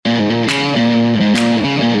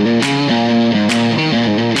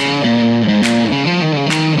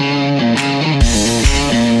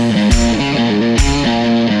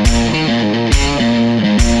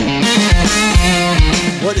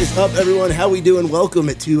up, everyone? How we doing? Welcome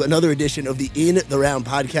to another edition of the In the Round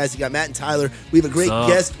podcast. You got Matt and Tyler. We have a great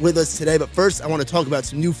guest with us today, but first I want to talk about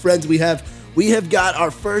some new friends we have. We have got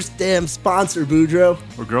our first damn sponsor, Boudreaux.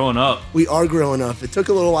 We're growing up. We are growing up. It took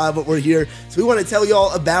a little while, but we're here. So we want to tell you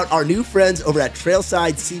all about our new friends over at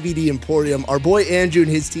Trailside CBD Emporium. Our boy Andrew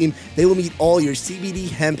and his team, they will meet all your CBD,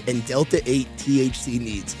 hemp, and Delta 8 THC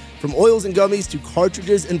needs. From oils and gummies to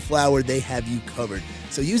cartridges and flour, they have you covered.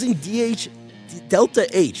 So using Delta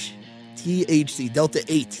 8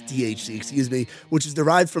 THC, which is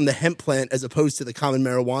derived from the hemp plant as opposed to the common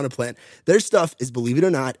marijuana plant. Their stuff is, believe it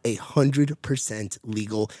or not, 100%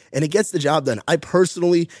 legal, and it gets the job done. I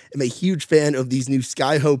personally am a huge fan of these new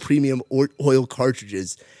Skyho premium oil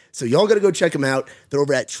cartridges. So y'all got to go check them out. They're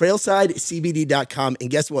over at trailsidecbd.com. And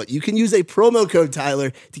guess what? You can use a promo code,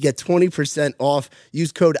 Tyler, to get 20% off.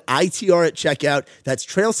 Use code ITR at checkout. That's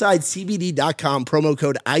trailsidecbd.com, promo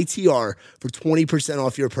code ITR for 20%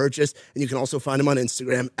 off your purchase. And you can also find them on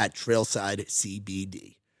Instagram at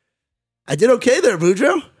trailsidecbd. I did okay there,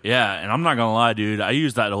 Boudreaux. Yeah, and I'm not going to lie, dude. I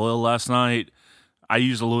used that oil last night. I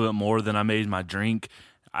used a little bit more than I made my drink.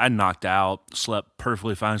 I knocked out, slept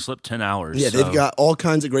perfectly fine, slept 10 hours. Yeah, they've got all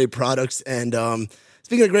kinds of great products. And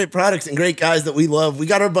speaking of great products and great guys that we love, we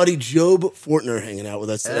got our buddy Jobe Fortner hanging out with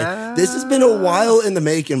us today. This has been a while in the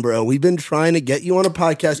making, bro. We've been trying to get you on a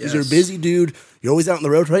podcast because you're a busy dude. You're always out on the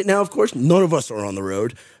road. Right now, of course, none of us are on the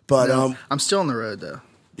road. But no, I'm still on the road, though.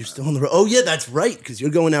 You're still on the road? Oh, yeah, that's right, because you're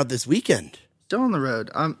going out this weekend. Still on the road.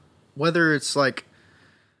 Whether it's like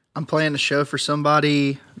I'm playing a show for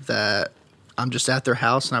somebody that I'm just at their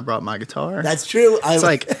house and I brought my guitar. That's true. It's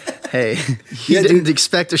like, hey, you didn't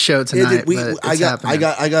expect a show tonight, but it's happening.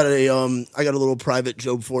 I got a little private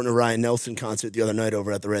Jobe Fortner Ryan Nelson concert the other night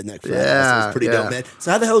over at the Redneck Friday. Yeah, it was pretty dope, man.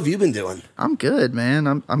 So how the hell have you been doing? I'm good,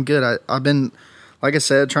 man. I'm good. I've been, like I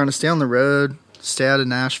said, trying to stay on the road, stay out of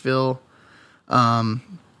Nashville. Going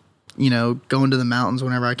to the mountains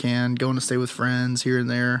whenever I can, going to stay with friends here and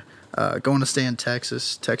there, going to stay in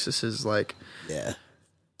Texas. Texas is like,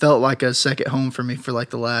 felt like a second home for me for like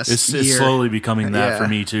the last year. It's slowly becoming that for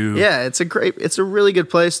me too. Yeah, it's a really good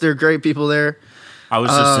place. There are great people there. I was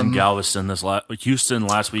just in Galveston Houston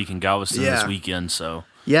last week and Galveston this weekend. So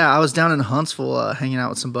yeah, I was down in Huntsville hanging out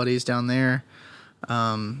with some buddies down there.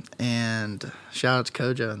 And shout out to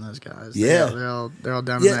Kojo and those guys. Yeah, they're all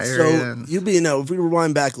down in that area. So if we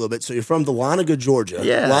rewind back a little bit, so you're from Dahlonega, Georgia.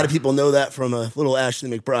 Yeah, a lot of people know that from a little Ashley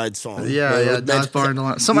McBride song. Dodge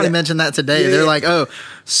Barn. Somebody mentioned that today. They're like, "Oh,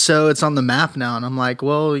 so it's on the map now," and I'm like,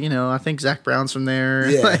 "Well, I think Zach Brown's from there.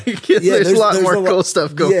 Yeah, there's a lot more cool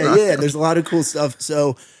stuff going on. Yeah, there's a lot of cool stuff.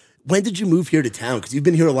 So, when did you move here to town? Because you've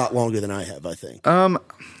been here a lot longer than I have, I think.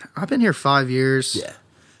 I've been here 5 years. Yeah.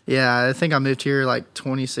 Yeah, I think I moved here like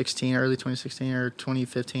 2016, early 2016 or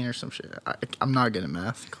 2015 or some shit. I'm not good at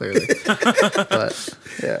math, clearly. But,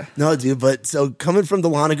 yeah. No, dude, but so coming from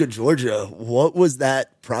Dahlonega, Georgia, what was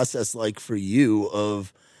that process like for you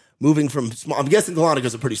of moving from small? I'm guessing Dahlonega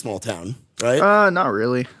is a pretty small town, right? Not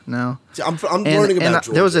really, no. See, I'm learning about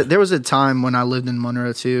Georgia. There was a time when I lived in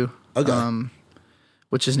Monroe, too. Okay.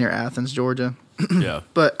 Which is near Athens, Georgia. Yeah.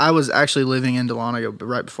 But I was actually living in Dahlonega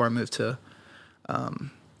right before I moved to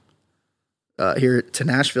here to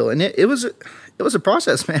Nashville, and it was a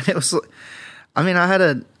process, man. It was, I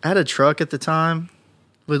had a truck at the time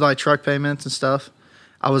with like truck payments and stuff.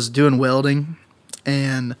 I was doing welding,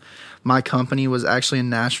 and my company was actually in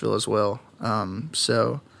Nashville as well.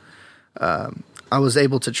 So I was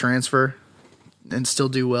able to transfer and still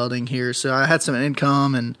do welding here. So I had some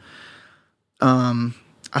income, and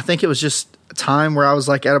I think it was just a time where I was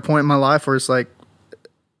like at a point in my life where it's like,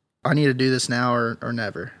 I need to do this now or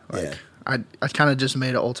never. Like, I kind of just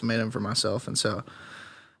made an ultimatum for myself, and so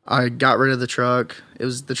I got rid of the truck. It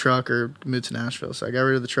was the truck or moved to Nashville. So I got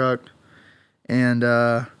rid of the truck and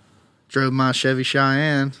drove my Chevy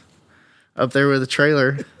Cheyenne up there with a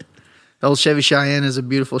trailer. The old Chevy Cheyenne is a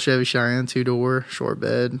beautiful Chevy Cheyenne, 2-door, short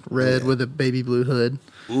bed, red with a baby blue hood.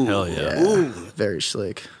 Ooh, hell yeah. Ooh. Very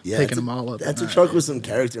slick. Yeah, Picking them all up. That's a truck with some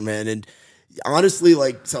character, man. And honestly,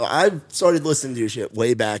 so I started listening to your shit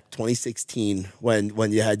way back 2016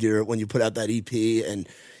 when you put out that EP, and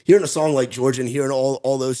hearing a song like Georgia and hearing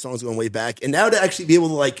all those songs going way back, and now to actually be able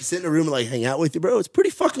to like sit in a room and like hang out with you, bro, it's pretty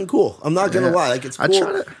fucking cool. I'm not gonna lie, like it's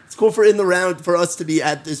cool. It's cool for In the Round for us to be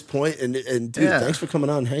at this point, and dude, thanks for coming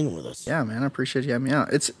on and hanging with us. Yeah, man, I appreciate you having me out.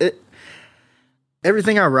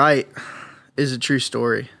 Everything I write is a true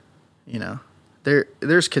story.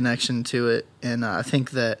 There's connection to it, and I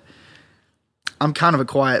think that I'm kind of a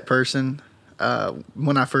quiet person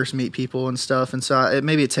when I first meet people and stuff, and so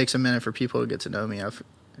maybe it takes a minute for people to get to know me. I've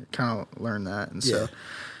kind of learned that, and so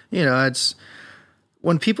it's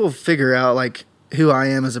when people figure out like who I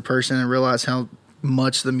am as a person and realize how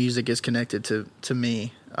much the music is connected to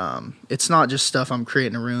me, it's not just stuff I'm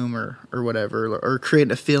creating a room or whatever, or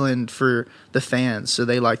creating a feeling for the fans so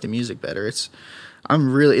they like the music better. It's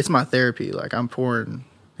my therapy. Like I'm pouring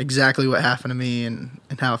exactly what happened to me and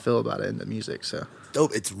how I feel about it in the music. So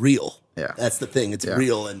dope. It's real. Yeah. That's the thing. It's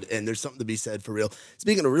real, and there's something to be said for real.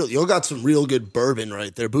 Speaking of real, you all got some real good bourbon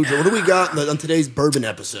right there. Boudreaux, what do we got on today's bourbon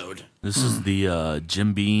episode? This is the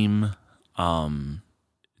Jim Beam.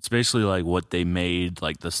 It's basically like what they made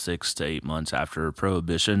like the 6 to 8 months after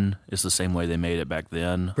Prohibition. It's the same way they made it back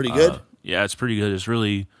then. Pretty good? Yeah, it's pretty good. It's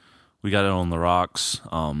really, we got it on the rocks.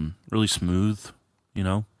 Really smooth, you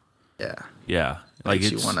know? yeah. Yeah. Like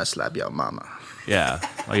Makes you want to slap your mama. Yeah.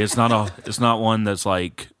 Like it's not one that's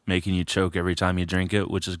like making you choke every time you drink it,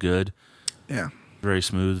 which is good. Yeah. Very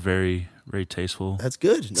smooth, very, very tasteful. That's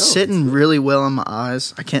good. No, Sitting really well in my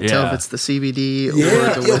eyes. I can't tell if it's the CBD or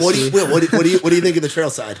the whiskey. What do you think of the trail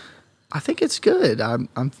side? I think it's good.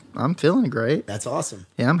 I'm feeling great. That's awesome.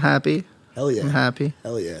 Yeah, I'm happy. Hell yeah. I'm happy.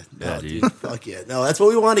 Hell yeah. No, Yeah, dude. Fuck yeah. No, that's what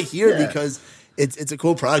we want to hear Yeah. because it's a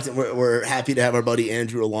cool product, and we're happy to have our buddy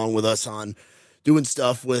Andrew along with us on doing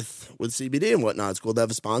stuff with CBD and whatnot. It's cool to have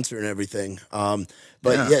a sponsor and everything.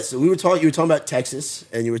 But so you were talking about Texas,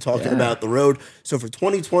 and you were talking about the road. So for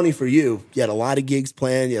 2020 for you had a lot of gigs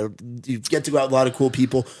planned. You get to go out with a lot of cool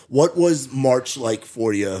people. What was March like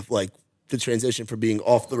for you? Like the transition from being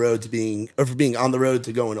off the road from being on the road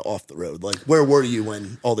to going off the road. Like where were you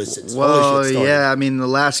when all this shit started? Yeah, I mean the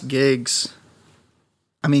last gigs.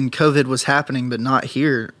 I mean, COVID was happening, but not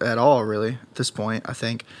here at all, really, at this point, I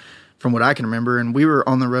think, from what I can remember. And we were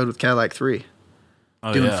on the road with Cadillac 3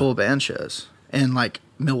 doing full band shows in, like,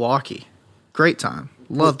 Milwaukee. Great time.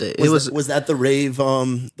 Loved it. Was that the Rave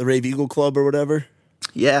Eagle Club or whatever?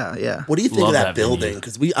 Yeah, yeah. What do you think of Love that that building?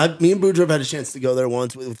 Because me and Boudreaux have had a chance to go there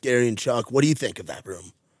once with Gary and Chuck. What do you think of that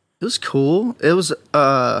room? It was cool. It was,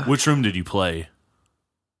 Which room did you play?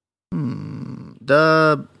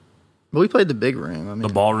 we played the big room. I mean, The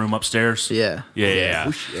ballroom upstairs? yeah. Yeah.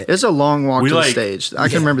 Oh, shit. It's a long walk We to the like- stage. I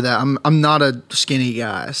can remember that. I'm not a skinny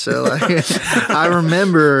guy, so like, I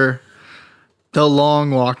remember the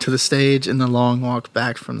long walk to the stage and the long walk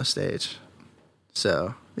back from the stage.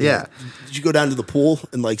 So yeah. Did you go down to the pool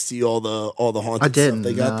and like see all the haunted I didn't.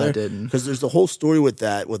 stuff they got No, there? I didn't. Because there's the whole story with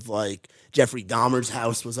that. With like Jeffrey Dahmer's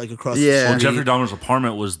house was like across. Yeah. the Well, street. Jeffrey Dahmer's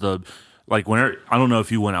apartment was I don't know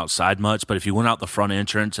if you went outside much, but if you went out the front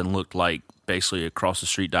entrance and looked like basically across the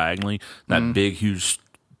street diagonally, that big, huge,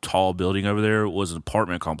 tall building over there was an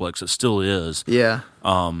apartment complex. It still is. Yeah.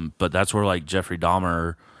 But that's where like Jeffrey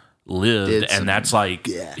Dahmer lived, Did and some- that's like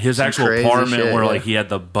his some actual crazy apartment shit, where yeah. like he had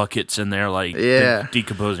the buckets in there, like Yeah. the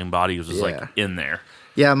decomposing bodies was like in there.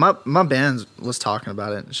 Yeah, my band was talking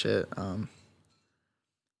about it and shit.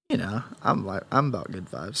 You know, I'm about good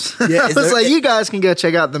vibes. Yeah, I is was there- like, you guys can go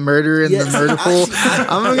check out the murder in the murder pool.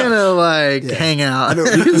 I'm gonna hang out.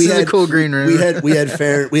 This is a cool green room. We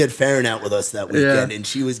had Farron out with us that weekend, and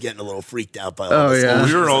she was getting a little freaked out by all this. yeah.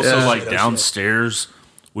 We were also Yeah. like Shit. downstairs.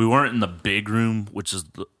 We weren't in the big room, which is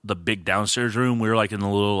the big downstairs room. We were like in the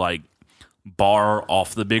little like bar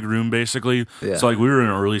off the big room, basically. Yeah. So like we were in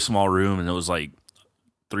a really small room, and it was like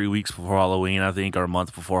 3 weeks before Halloween, I think, or a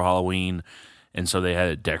month before Halloween. And so they had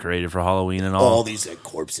it decorated for Halloween and all. All these like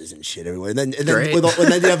corpses and shit everywhere. And then Great. when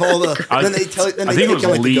you have all the, then they tell, then I they think it take was you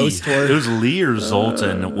like Lee. the ghost tour. It was Lee or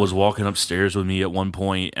Zoltan was walking upstairs with me at one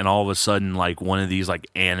point, and all of a sudden, like one of these like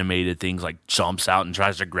animated things like jumps out and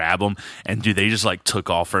tries to grab him, and dude, they just like took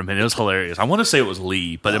off from him. It was hilarious. I want to say it was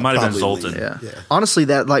Lee, but it might have been probably Zoltan. Lee. Yeah. Honestly,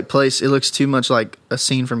 that like place, it looks too much like a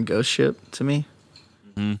scene from Ghost Ship to me.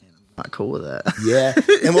 Not cool with that. Yeah,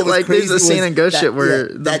 and what was Like, crazy there's a scene was in Ghost Ship where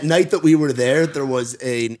that night that we were there was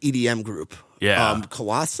an EDM group. Yeah.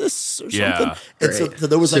 Colossus or Yeah. something. And so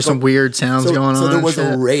there was So like some weird sounds going on. So there and was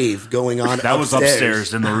a shit. rave going on. That was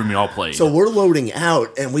upstairs in the room y'all played. So we're loading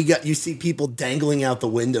out, and you see people dangling out the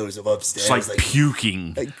windows of upstairs, just like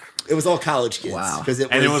puking. like, it was all college kids. Wow. because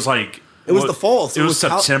And it was like It was the fall, so it it was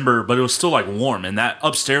was September, but it was still like warm. And that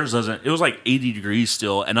upstairs doesn't. It was like 80 degrees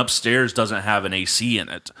still, and upstairs doesn't have an AC in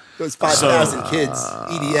it. It was 5,000 kids,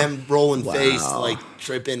 EDM rolling face, like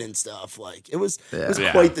tripping and stuff. Like it was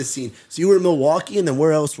Yeah. quite the scene. So you were in Milwaukee, and then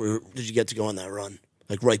where else did you get to go on that run?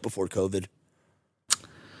 Like right before COVID.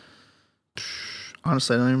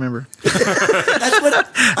 Honestly, I don't even remember. That's what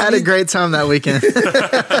I had a great time that weekend.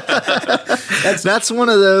 That's one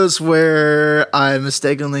of those where I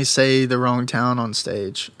mistakenly say the wrong town on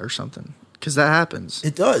stage or something. Because that happens.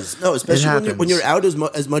 it does. No, especially when you're happens.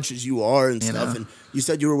 out as much as you are and stuff. know? And you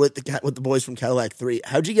said you were with the boys from Cadillac 3.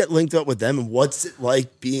 How'd you get linked up with them, and what's it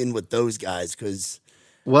like being with those guys? Because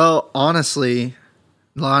Well, honestly,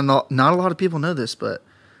 not a lot of people know this, but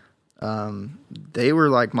they were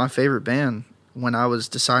like my favorite band when I was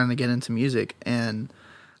deciding to get into music. And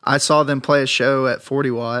I saw them play a show at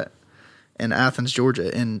 40 Watt in Athens,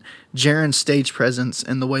 Georgia. And Jaron's stage presence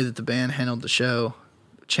and the way that the band handled the show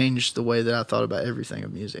changed the way that I thought about everything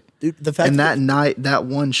of music. Dude, the fact and that night, that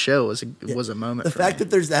one show was a moment. The fact that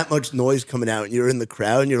there's that much noise coming out and you're in the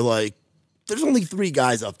crowd and you're like, there's only 3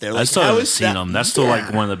 guys up there. Like, I still haven't seen them. That's still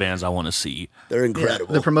like one of the bands I want to see. They're incredible.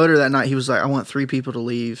 Yeah. The promoter that night, he was like, I want 3 people to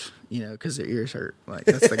leave, because their ears hurt. Like,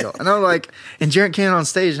 that's the goal. And I was like, and Jared came on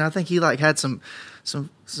stage, and I think he like had some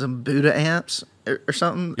Buddha amps or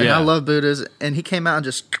something. And I love Buddhas. And he came out and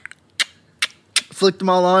just flicked them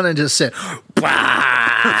all on and just said,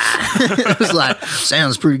 it was like,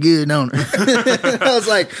 sounds pretty good, don't it? I was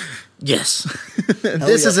like, yes.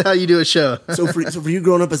 This is how you do a show. So for you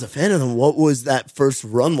growing up as a fan of them, what was that first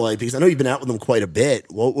run like? Because I know you've been out with them quite a bit.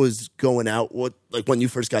 What was going out? What, like, when you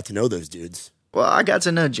first got to know those dudes? Well, I got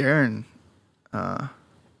to know Jaron. I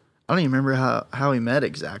don't even remember how we met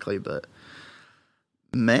exactly, but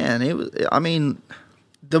man,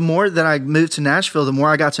 the more that I moved to Nashville, the more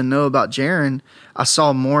I got to know about Jaron. I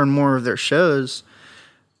saw more and more of their shows.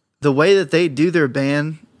 The way that they do their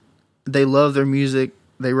band, they love their music,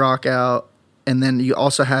 they rock out, and then you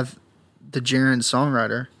also have the Jaron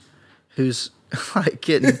songwriter who's like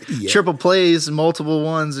getting triple plays, multiple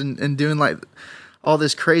ones, and doing like all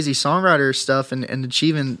this crazy songwriter stuff and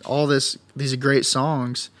achieving all these great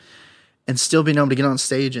songs and still being able to get on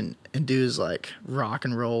stage and do his like rock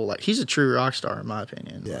and roll. Like, he's a true rock star in my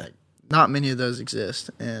opinion. Yeah. Like, not many of those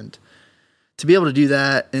exist. And to be able to do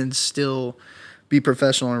that and still be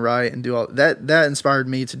professional and write and do all that inspired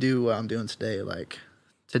me to do what I'm doing today. Like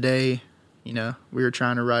today, we were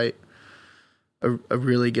trying to write a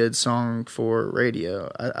really good song for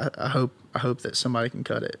radio. I hope that somebody can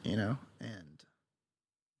cut it, and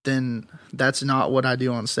then that's not what I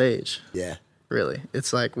do on stage. Yeah. Really.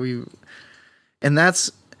 It's like and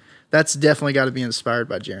that's definitely got to be inspired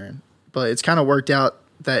by Jaron. But it's kind of worked out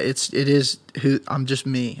that it is who I'm just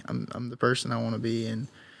me. I'm the person I want to be, and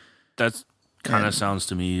that's kind of sounds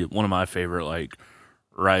to me one of my favorite like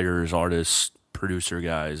writers, artists, producer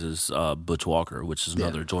guys is Butch Walker, which is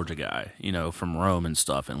another Georgia guy, from Rome and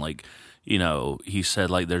stuff. And like, he said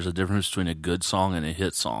like there's a difference between a good song and a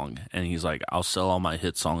hit song. And he's like, I'll sell all my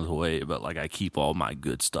hit songs away, but like I keep all my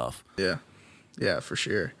good stuff. Yeah. Yeah, for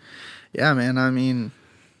sure. Yeah, man. I mean,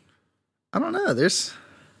 I don't know.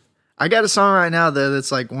 I got a song right now though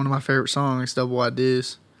that's like one of my favorite songs, Double Wide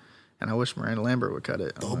Deuce. And I wish Miranda Lambert would cut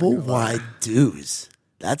it. Double Wide Deuce.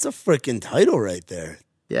 That's a freaking title right there.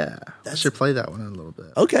 Yeah, I should play that one in a little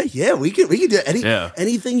bit. Okay, yeah, we can do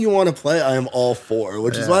anything you want to play. I am all for.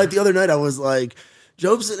 Which is why the other night I was like,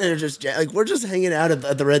 Jobe's sitting there just like we're just hanging out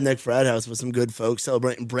at the Redneck Frat House with some good folks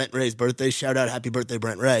celebrating Brent Ray's birthday. Shout out, happy birthday,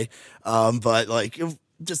 Brent Ray. But like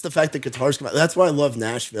just the fact that guitars come out, that's why I love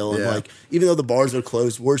Nashville. And like even though the bars are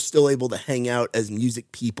closed, we're still able to hang out as music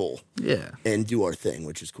people. Yeah, and do our thing,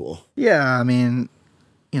 which is cool. Yeah, I mean,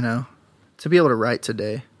 to be able to write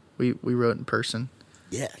today, we wrote in person.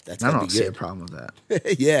 Yeah, that's. I don't see a problem with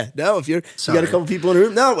that. Yeah, no. If you got a couple people in a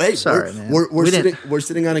room, no, wait. Sorry, man. We're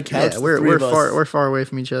sitting on a couch. Yeah, we're far away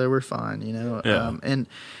from each other. We're fine, Yeah. And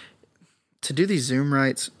to do these Zoom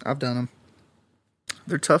writes, I've done them.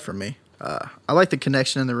 They're tough for me. I like the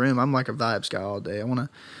connection in the room. I'm like a vibes guy all day. I want to.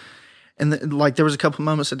 And there was a couple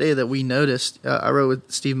moments today that we noticed. I wrote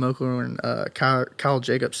with Steve Mokler and Kyle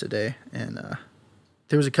Jacobs today, and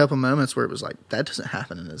there was a couple moments where it was like that doesn't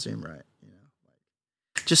happen in a Zoom write.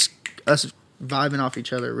 Just us vibing off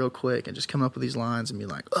each other real quick and just come up with these lines and be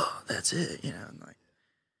like, oh, that's it. And like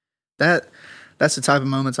that's the type of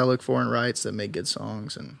moments I look for in writes that make good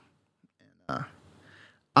songs. And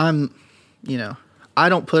I'm, I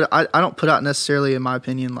don't put out necessarily, in my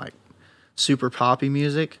opinion, like super poppy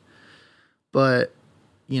music, but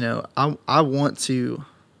I want to.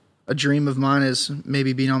 A dream of mine is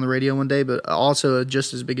maybe being on the radio one day, but also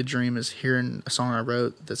just as big a dream is hearing a song I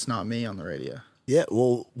wrote that's not me on the radio. Yeah,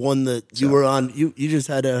 well, one that you were on, you just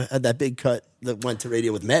had that big cut that went to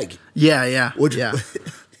radio with Meg. Yeah. Yeah.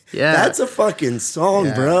 That's a fucking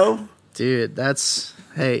song, bro. Dude, that's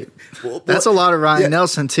a lot of Ryan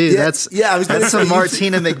Nelson too. Yeah, that's some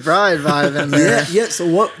Martina McBride vibe in there. Yeah.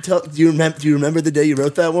 So do you remember the day you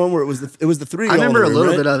wrote that one where it was the 3? I remember a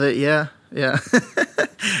little bit of it. Yeah.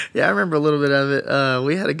 Yeah, I remember a little bit of it.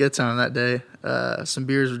 We had a good time that day. Some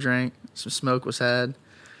beers were drank, some smoke was had.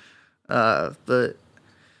 But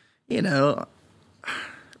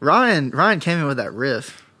Ryan came in with that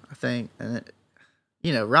riff, I think, and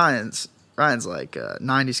Ryan's Ryan's like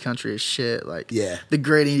 90s country is shit. Like the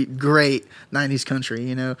great 90s country,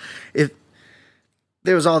 you know. If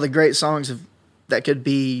there was all the great songs that could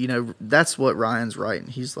be, you know, that's what Ryan's writing.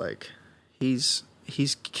 He's like, he's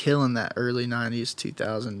killing that early 90s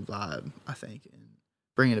 2000 vibe, I think, and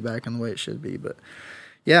bringing it back in the way it should be. But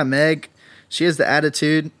yeah, Meg, she has the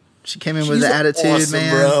attitude. She came in with the attitude, awesome,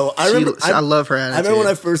 man. Bro. I love her attitude. I remember when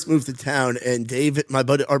I first moved to town, and Dave,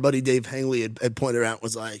 our buddy Dave Hangley had pointed out,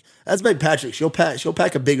 was like, "That's Meg Patrick. She'll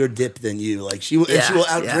pack a bigger dip than you. Like she will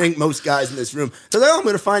outdrink most guys in this room." So I was like, "Oh, I'm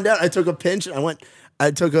going to find out." I took a pinch, and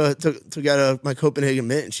I took out my Copenhagen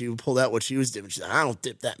mint, and she pulled out what she was dipping. She's like, "I don't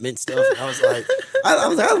dip that mint stuff." And I was like,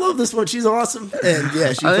 I love this one. She's awesome. And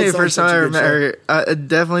yeah, I think the first time I ever met her,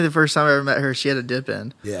 definitely the first time I ever met her, she had a dip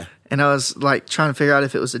in. Yeah. And I was like trying to figure out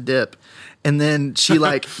if it was a dip. And then she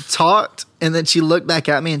like talked, and then she looked back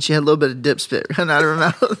at me, and she had a little bit of dip spit running out of her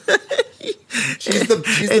mouth. She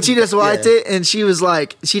just wiped it, and she was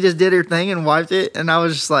like, she just did her thing and wiped it. And I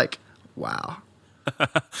was just like, wow,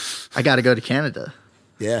 I got to go to Canada.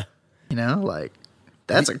 Yeah. You know, like,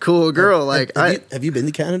 that's a cool girl. Like, have you been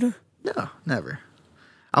to Canada? No, never.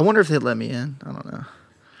 I wonder if they'd let me in. I don't know.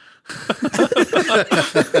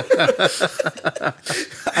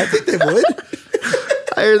 I think they would.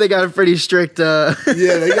 I hear they got a pretty strict. They do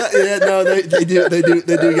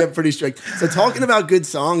get pretty strict. So talking about good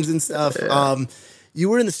songs and stuff, you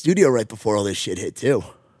were in the studio right before all this shit hit too.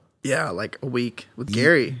 Yeah, like a week with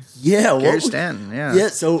Gary. Yeah, Gary Stanton. Yeah, yeah.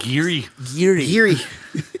 So Geary.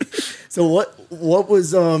 So what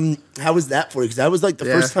was how was that for you? Because that was like the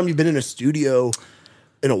first time you've been in a studio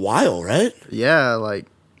in a while, right? Yeah, like.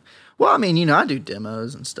 Well, I mean, you know, I do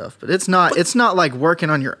demos and stuff, but it's not like working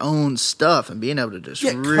on your own stuff and being able to just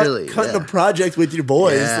cutting a project with your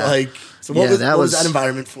boys. Yeah. Like, so what was that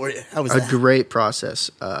environment for you? How was that? A great process.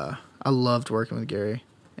 I loved working with Gary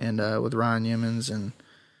and with Ryan Yemens and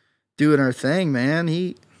doing our thing,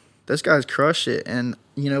 man. Those guys crushed it. And,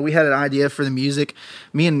 you know, we had an idea for the music.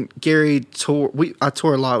 Me and Gary I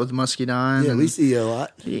tour a lot with Muscadine. Yeah, we see you a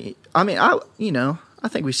lot. I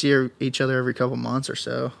think we see each other every couple months or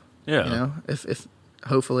so. Yeah. You know, if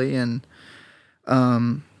hopefully. And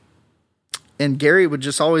Gary would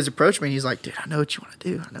just always approach me, and he's like, "Dude, I know what you want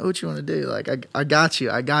to do. Like, I got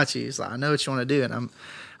you. He's like, "I know what you want to do." And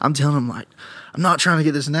I'm telling him, like, I'm not trying to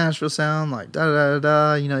get this Nashville sound, like,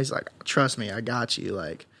 da-da-da-da. You know, he's like, "Trust me, I got you."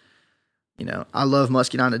 Like, you know, I love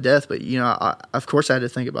Muscadine to death, but, you know, of course I had to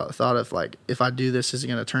think about the thought of, like, if I do this, is it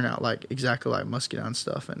going to turn out like exactly like Muscadine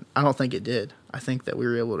stuff? And I don't think it did. I think that we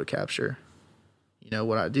were able to capture, you know,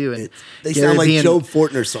 what I do. And they sound like Jobe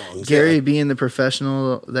Fortner songs. Gary being the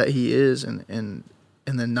professional that he is and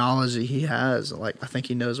the knowledge that he has, like, I think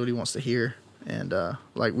he knows what he wants to hear. And,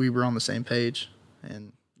 like, we were on the same page.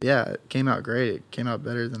 And, yeah, it came out great. It came out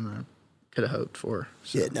better than I could have hoped for.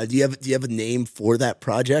 So. Yeah. Now, do you have a name for that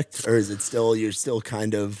project, or is it still you're still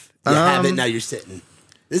kind of have it now? You're sitting.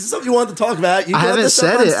 This is something you wanted to talk about. I haven't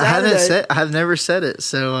said it. I've never said it.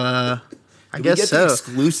 So I guess so. The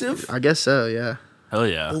exclusive? I guess so. Yeah. Hell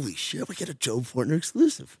yeah! Holy shit! We get a Jobe Fortner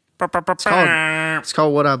exclusive. It's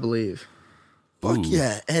called What I Believe. Fuck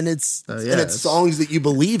yeah! And it's songs that you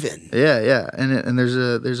believe in. Yeah. And there's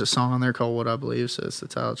a song on there called What I Believe, so it's the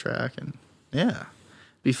title track, and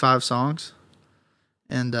be 5 songs,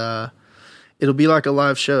 and it'll be like a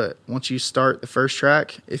live show. Once you start the first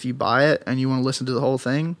track, if you buy it and you want to listen to the whole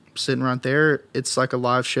thing, sitting right there, it's like a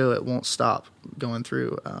live show. It won't stop going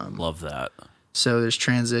through. Love that. So there's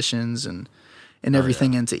transitions and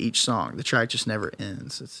everything into each song. The track just never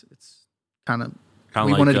ends. It's kind of I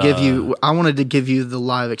wanted to give you the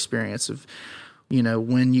live experience of, you know,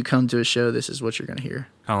 when you come to a show, this is what you're going to hear.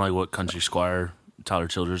 Kind of like what Country Squire Tyler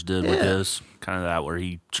Childers did with his, kind of that where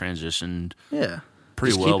he transitioned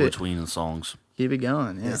pretty well between the songs. Keep it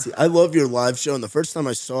going, yeah. See, I love your live show, and the first time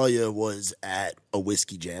I saw you was at a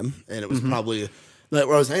whiskey jam, and it was probably like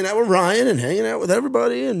where I was hanging out with Ryan and hanging out with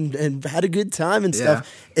everybody and had a good time and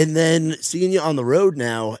stuff. And then seeing you on the road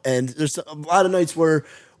now, and there's a lot of nights where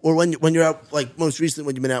when you're out, like most recently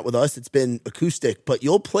when you've been out with us, it's been acoustic, but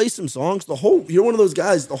you'll play some songs. You're one of those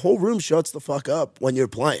guys, the whole room shuts the fuck up when you're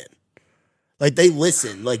playing. Like they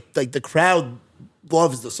listen, like the crowd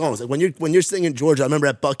loves the songs. Like when you're singing Georgia, I remember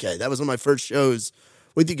at Buckhead, that was one of my first shows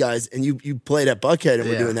with you guys, and you played at Buckhead and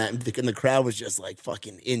we're doing that, and the crowd was just like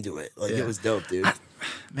fucking into it. Like it was dope, dude.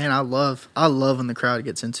 I love when the crowd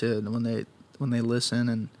gets into it, and when they listen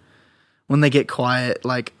and when they get quiet.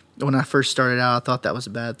 Like when I first started out, I thought that was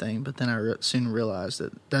a bad thing, but then I soon realized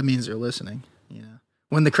that means they're listening. You know,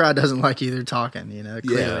 when the crowd doesn't like you, they're talking. You know,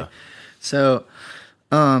 clearly. Yeah. So,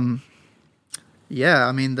 yeah,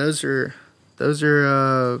 I mean those are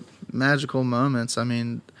magical moments. I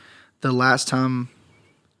mean, the last time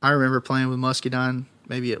I remember playing with Muscadine,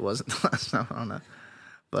 maybe it wasn't the last time, I don't know.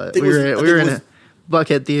 But we were in a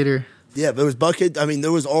Buckhead Theater. Yeah, but it was Buckhead. I mean,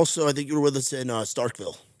 there was also, I think you were with us in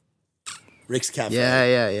Starkville. Rick's Cafe.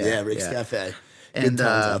 Yeah. Yeah, Rick's Cafe. Good And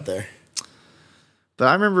times out there. But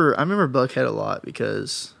I remember Buckhead a lot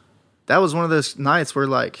because that was one of those nights where,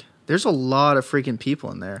 like, there's a lot of freaking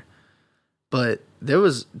people in there. But there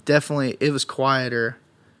was definitely, it was quieter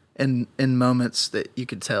in moments that you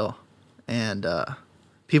could tell. And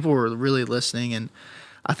people were really listening. And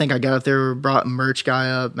I think I got up there, brought merch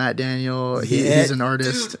guy up, Matt Daniel. He's an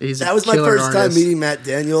artist. Dude, that was my first time meeting Matt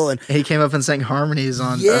Daniel, and he came up and sang harmonies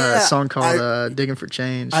on a song called "Digging for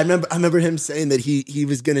Change." I remember him saying that he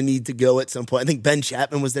was going to need to go at some point. I think Ben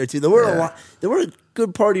Chapman was there too. There were a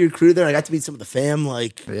good part of your crew there. I got to meet some of the fam.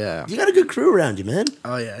 Like, you got a good crew around you, man.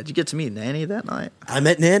 Oh yeah, did you get to meet Nanny that night? I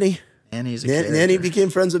met Nanny. Nanny's a Nanny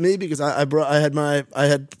became friends with me because I had my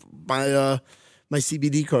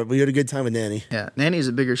CBD card. We had a good time with Nanny. Yeah, Nanny's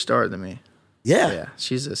a bigger star than me. Yeah,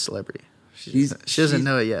 she's a celebrity. She doesn't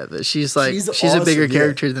know it yet, but she's awesome, a bigger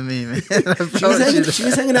character than me, man. She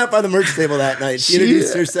was hanging out by the merch table that night. She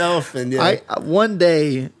introduced herself, and one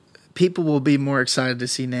day people will be more excited to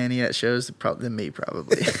see Nanny at shows than me,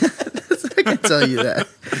 probably. I can tell you that.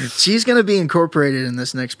 She's going to be incorporated in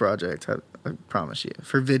this next project. I promise you,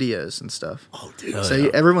 for videos and stuff. Oh, dude! So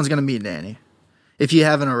everyone's going to meet Nanny, if you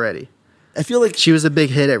haven't already. I feel like she was a big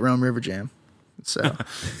hit at Rome River Jam. So,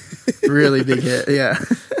 really big hit. Yeah.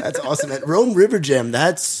 That's awesome. At Rome River Jam,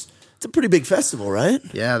 it's a pretty big festival, right?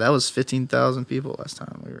 Yeah, that was 15,000 people last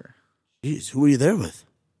time we were. Jeez, who were you there with?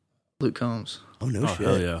 Luke Combs. Oh, no shit.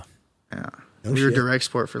 Hell yeah. Yeah. We were direct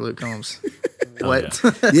support for Luke Combs. What?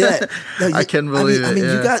 Yeah. No, I couldn't believe it. I mean,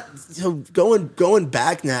 you got going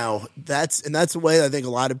back now. That's a way I think a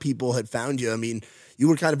lot of people had found you. I mean, you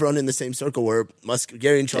were kind of running in the same circle where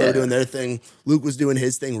Gary and Charlie were doing their thing. Luke was doing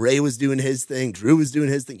his thing. Ray was doing his thing. Drew was doing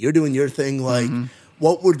his thing. You're doing your thing. Like,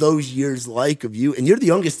 what were those years like of you? And you're the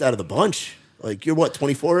youngest out of the bunch. Like, you're what,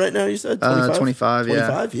 24 right now, you said? 25? 25,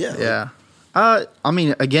 25, yeah. Yeah. I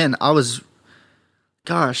mean, again,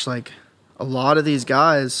 like, a lot of these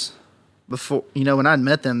guys, before, when I'd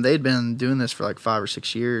met them, they'd been doing this for like 5 or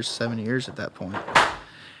 6 years, 7 years at that point.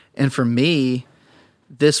 And for me,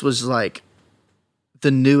 this was like the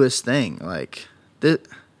newest thing. Like,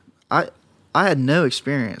 I had no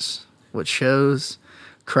experience with shows,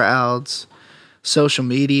 crowds, social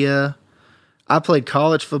media. I played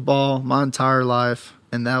college football my entire life,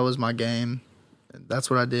 and that was my game. That's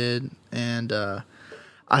what I did. And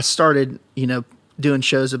I started, doing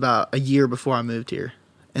shows about a year before I moved here.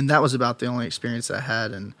 And that was about the only experience I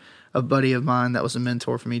had. And a buddy of mine that was a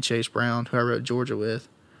mentor for me, Chase Brown, who I wrote Georgia with,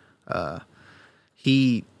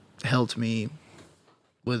 he helped me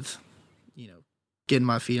with, getting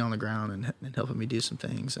my feet on the ground and helping me do some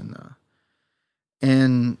things.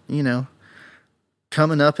 And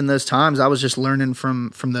coming up in those times, I was just learning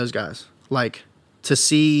from those guys. Like, to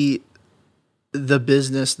see the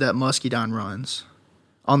business that Muscadine runs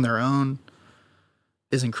on their own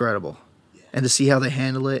is incredible. Yeah. And to see how they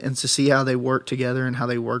handle it and to see how they work together and how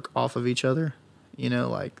they work off of each other,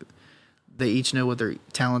 like they each know what their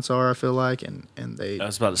talents are, I feel like, and they. I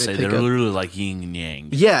was about to say they're literally like yin and yang.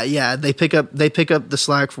 Yeah. They pick up the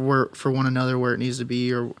slack for one another where it needs to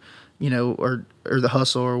be, or or the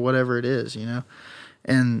hustle or whatever it is,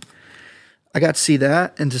 and I got to see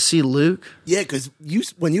that and to see Luke. Yeah, because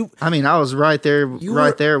I was right there with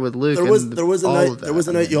Luke. There was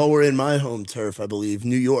a night y'all were in my home turf, I believe,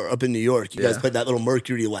 up in New York. You guys played that little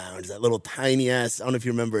Mercury Lounge, that little tiny ass. I don't know if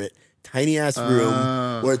you remember it. Tiny ass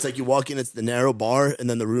room where it's like you walk in, it's the narrow bar, and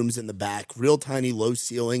then the room's in the back, real tiny, low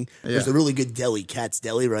ceiling. Yeah. There's a really good deli, Cat's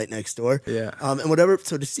Deli, right next door. Yeah, and whatever.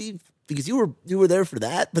 So to see, because you were there for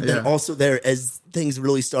that, but then also there as things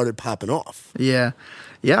really started popping off. Yeah.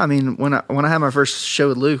 I mean, when I had my first show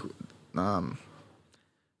with Luke, I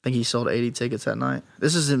think he sold 80 tickets that night.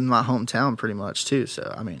 This is in my hometown, pretty much too.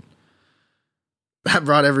 So I mean, I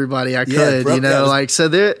brought everybody I could, so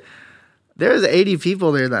there was 80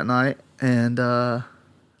 people there that night, and I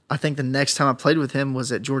think the next time I played with him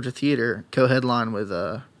was at Georgia Theater, co-headline with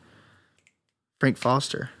Frank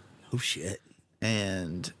Foster. Oh shit!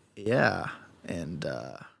 And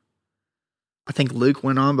I think Luke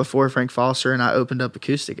went on before Frank Foster, and I opened up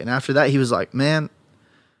acoustic. And after that, he was like, "Man,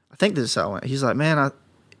 I think this is how it went." He's like, "Man,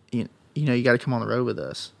 you got to come on the road with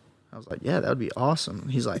us." I was like, "Yeah, that would be awesome."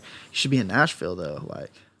 He's like, "You should be in Nashville though."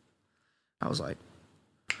 Like, I was like,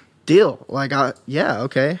 "Deal." Like,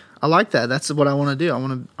 okay, I like that. That's what I want to do. I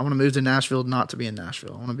want to move to Nashville, not to be in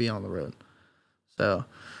Nashville. I want to be on the road. So,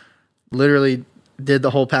 literally did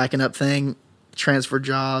the whole packing up thing, transferred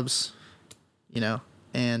jobs, and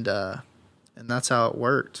that's how it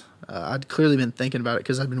worked. I'd clearly been thinking about it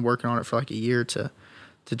because I'd been working on it for like a year to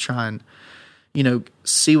try and,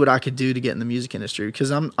 see what I could do to get in the music industry,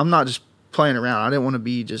 because I'm not just playing around. I didn't want to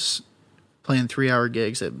be just playing 3-hour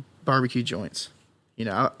gigs at barbecue joints.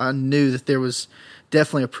 I knew that there was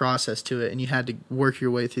definitely a process to it, and you had to work your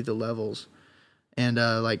way through the levels. And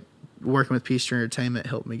like working with Peace Entertainment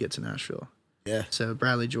helped me get to Nashville. Yeah. So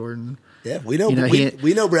Bradley Jordan. Yeah, we know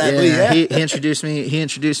we know Bradley. Yeah. He introduced me. He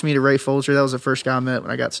introduced me to Ray Folger. That was the first guy I met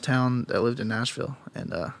when I got to town that lived in Nashville,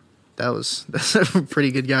 and that's a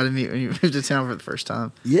pretty good guy to meet when you move to town for the first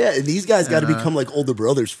time. Yeah, and these guys got to become like older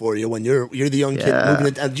brothers for you when you're the young kid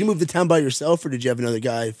moving to. Did you move to town by yourself, or did you have another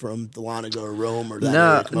guy from Dahlonega or Rome or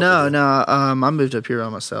that? No. I moved up here by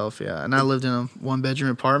myself. Yeah, and I lived in a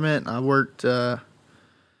 1-bedroom apartment. I worked,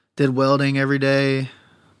 did welding every day,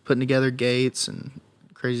 putting together gates and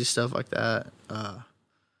crazy stuff like that.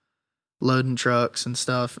 Loading trucks and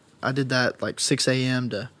stuff. I did that like 6 a.m.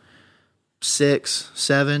 to 6,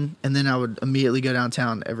 7, and then I would immediately go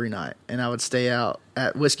downtown every night, and I would stay out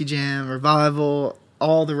at Whiskey Jam, Revival,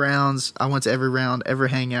 all the rounds. I went to every round, every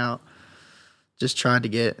hangout, just tried to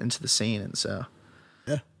get into the scene. And so,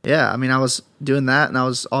 yeah, I mean, I was doing that, and I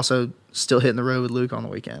was also still hitting the road with Luke on the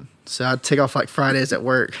weekend. So I'd take off like Fridays at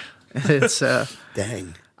work. It's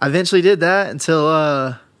dang. I eventually did that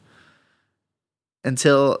until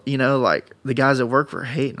like the guys at work were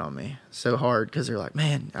hating on me so hard, because they're like,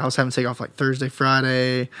 man, I was having to take off like Thursday,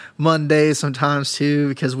 Friday, Monday sometimes too,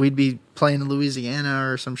 because we'd be playing in Louisiana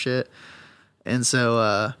or some shit. And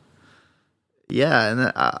so,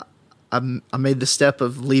 and I made the step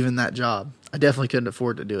of leaving that job. I definitely couldn't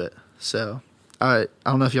afford to do it. So I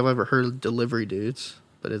don't know if y'all ever heard of Delivery Dudes,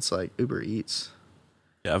 but it's like Uber Eats.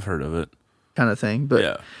 Yeah, I've heard of it. Kind of thing.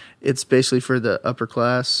 But it's basically for the upper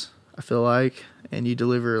class, I feel like. And you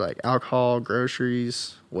deliver like alcohol,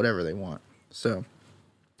 groceries, whatever they want. So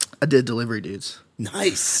I did Delivery Dudes.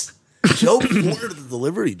 Nice. Jobe Fortner, the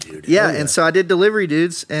Delivery Dude. Yeah, and so I did Delivery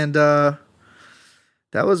Dudes, and that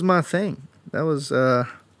was my thing. That was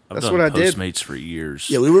that's what I did. Postmates for years.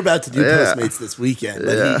 Yeah, we were about to do Postmates this weekend,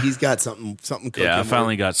 but he's got something cooking. Yeah, I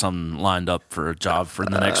finally got something lined up for a job for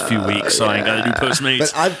the next few weeks, so I ain't got to do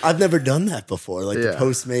Postmates. But I've never done that before, like the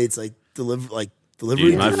Postmates, like delivery.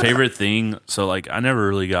 Dude, my favorite thing. So like, I never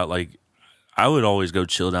really got like. I would always go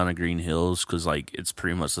chill down at Green Hills because like it's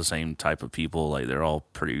pretty much the same type of people. Like they're all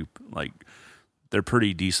pretty they're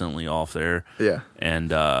pretty decently off there. Yeah,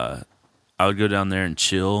 and I would go down there and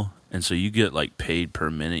chill. And so you get like paid per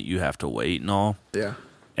minute you have to wait and all. Yeah.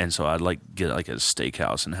 And so I'd like get like at a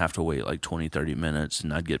steakhouse and have to wait like 20, 30 minutes,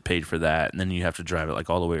 and I'd get paid for that. And then you have to drive it like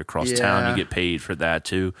all the way across town. You get paid for that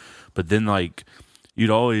too. But then like you'd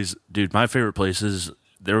always, dude, my favorite places,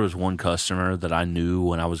 there was one customer that I knew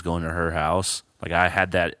when I was going to her house. Like I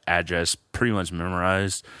had that address pretty much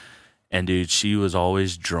memorized. And dude, she was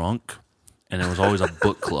always drunk, and it was always a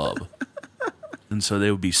book club. And so they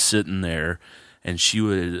would be sitting there, and she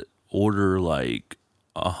would order like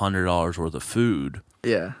 $100 worth of food.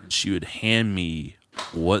 Yeah. She would hand me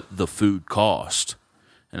what the food cost,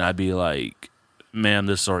 and I'd be like, ma'am,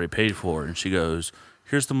 this is already paid for. And she goes,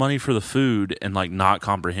 here's the money for the food, and like not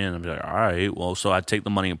comprehend. I'd be like, all right, well, so I'd take the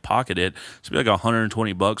money and pocket it. So it'd be like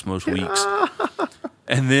 $120 most weeks.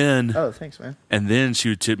 And then, oh, thanks, man. And then she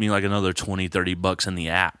would tip me like another $20-$30 in the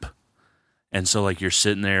app. And so like you're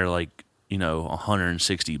sitting there like,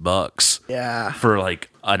 $160. Yeah. For like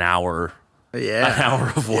an hour. Yeah. An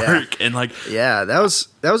hour of work. And like, yeah, that was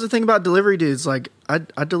the thing about Delivery Dudes. Like I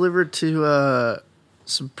delivered to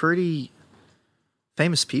some pretty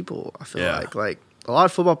famous people, I feel like a lot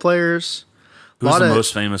of football players. Who's the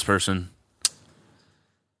most famous person?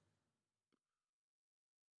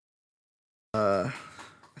 Or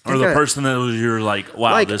the person that was you're like,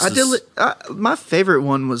 wow, like this is... my favorite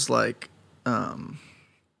one was like,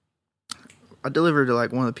 I delivered to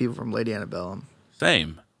like one of the people from Lady Antebellum.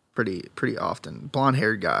 Same. Pretty often.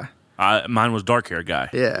 Blonde-haired guy. Mine was dark-haired guy.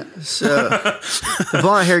 Yeah. So the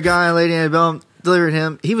blonde-haired guy in Lady Antebellum, delivered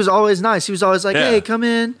him. He was always nice. He was always like, hey, come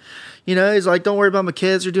in. He's like, don't worry about my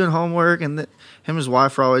kids. They're doing homework. And him and his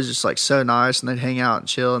wife were always just like so nice, and they'd hang out and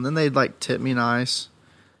chill. And then they'd like tip me nice.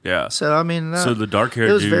 Yeah. So, I mean, so the dark-haired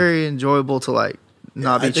dude. It was very enjoyable to like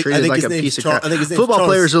not be treated like a piece of crap. Football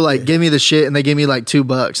players are like, give me the shit, and they give me like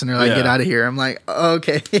 $2, and they're like, get out of here. I'm like,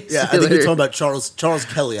 okay. Yeah, I think you're talking about Charles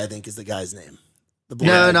Kelly, I think is the guy's name.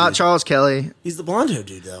 No, not dude. Charles Kelly. He's the blonde-haired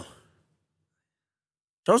dude, though.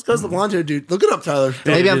 Charles Coe's the blonde hair dude. Look it up, Tyler.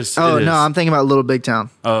 Maybe It I'm. is, Oh it no, is. I'm thinking about Little Big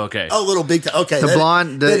Town. Oh, okay. Oh, Little Big Town. Okay, The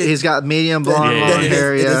blonde. He's got medium blonde yeah, long yeah.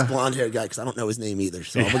 hair. It is Yeah. blonde hair guy because I don't know his name either.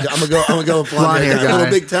 So I'm gonna go with blonde, Blonde hair hair guy. guy.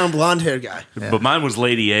 Little Big Town blonde hair guy. But mine was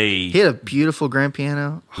Lady A. He had a beautiful grand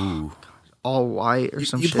piano, Ooh. all white or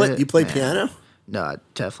some You shit. play Man. piano? No,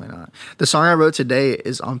 definitely not. The song I wrote today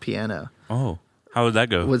is on piano Oh, how would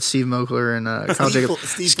that go? with Steve Mokler and Kyle Jacobs.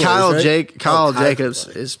 Steve Kyle plays, right? Kyle Kyle Jacobs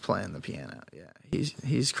plays. is playing the piano. Yeah,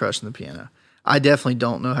 he's crushing the piano. I definitely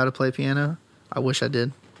don't know how to play piano. I wish I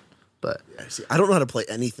did, but See, I don't know how to play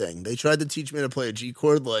anything. They tried to teach me how to play a G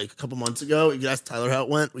chord like a couple months ago. You could ask Tyler how it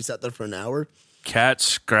went. We sat there for an hour. Cat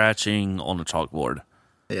scratching on a chalkboard.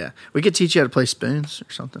 yeah, we could teach you how to play spoons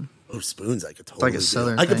or something. Oh, spoons! I could totally. like a do.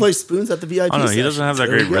 southern I could thing. play spoons at the VIP. Oh no, he doesn't sessions. have that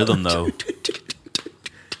There great we go. rhythm though.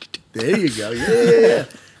 There you go. Yeah.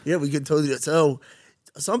 Yeah, we could totally do it. So,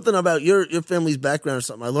 something about your family's background or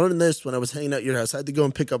something. I learned this when I was hanging out at your house. I had to go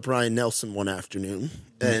and pick up Ryan Nelson one afternoon.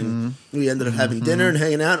 And we ended up having dinner and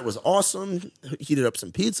hanging out. It was awesome. Heated up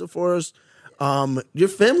some pizza for us. Your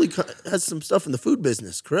family has some stuff in the food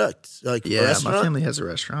business, correct? Like a Yeah, restaurant? my family has a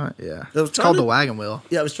restaurant. Yeah, I was it's trying called to- the Wagon Wheel.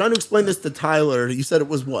 Yeah, I was trying to explain this to Tyler. You said it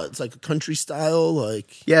was what? It's like a country style,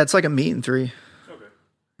 like Yeah, it's like a meat and three. Okay.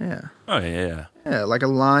 Yeah. Oh yeah. Yeah, like a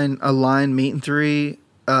line meat and three.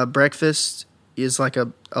 Breakfast is like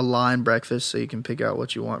a line breakfast, so you can pick out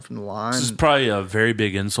what you want from the line. This is probably a very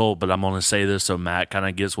big insult, but I'm going to say this so Matt kind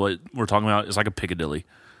of gets what we're talking about. It's like a Piccadilly.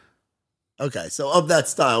 okay, so of that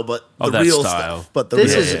style, but the Of that real style. stuff. But the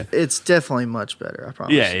This real is it's definitely much better. I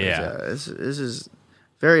promise. Yeah, you. yeah. This is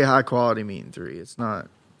very high quality meat and three. It's not.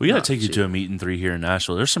 We got not to take you cheap. to a meet and three here in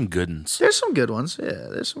Nashville. There's some good ones. There's some good ones. Yeah,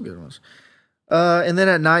 there's some good ones. And then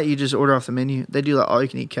at night, you just order off the menu. They do like all you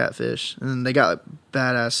can eat catfish, and then they got like,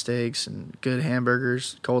 badass steaks and good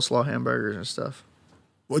hamburgers, coleslaw hamburgers and stuff.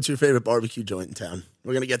 What's your favorite barbecue joint in town?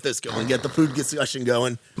 We're gonna get this going, get the food discussion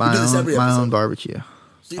going. We My do this every own, my episode. own barbecue.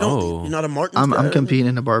 So you don't, Oh. you're not a Martin's guy? I'm competing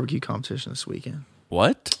in a barbecue competition this weekend,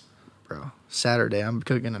 What? bro. Saturday, I'm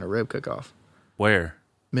cooking in a rib cook-off, Where?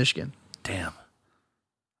 Michigan, Damn.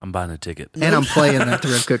 I'm buying a ticket. and I'm playing at the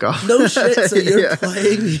rib cook-off. No shit. So you're Yeah.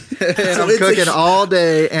 playing. And So I'm it's cooking all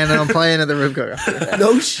day, and I'm playing at the rib cook-off.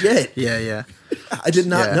 No shit. Yeah. I did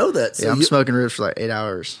not Yeah. know that. So Yeah, I'm you, smoking ribs for like 8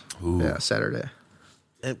 hours. Ooh. Yeah, Saturday.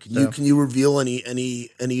 can you reveal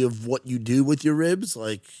any of what you do with your ribs?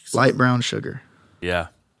 Like Light brown sugar. Yeah.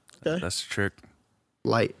 Okay. That's the trick.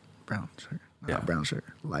 Light brown sugar. Not Yeah. brown sugar.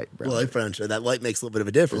 Light brown. light brown sugar. That light makes a little bit of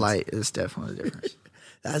a difference. Light is definitely the difference.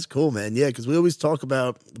 That's cool, man. Yeah, because we always talk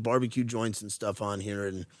about the barbecue joints and stuff on here,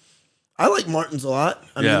 and I like Martin's a lot.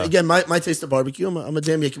 I Yeah. mean, again, my taste of barbecue. I'm a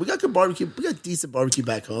damn Yankee. We got good barbecue. We got decent barbecue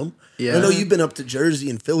back home. Yeah. I know you've been up to Jersey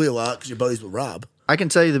and Philly a lot because you're buddies with Rob. I can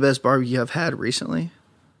tell you the best barbecue I've had recently.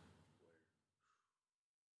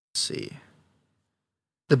 Let's see.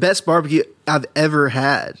 The best barbecue I've ever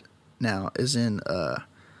had now is in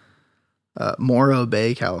Morro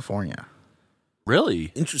Bay, California.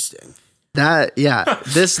 Really? Interesting. There's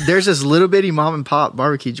this little bitty mom and pop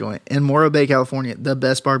barbecue joint in Morro Bay, California. The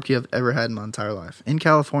best barbecue I've ever had in my entire life. In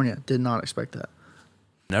California, did not expect that.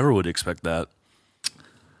 Never would expect that.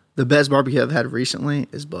 The best barbecue I've had recently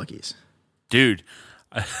is Buc-ee's. Dude.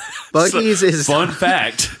 Buc-ee's is Fun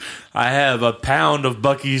fact. I have a pound of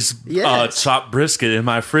Buc-ee's Yes. chopped brisket in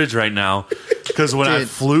my fridge right now. Because when I Dude.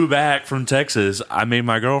 flew back from Texas, I made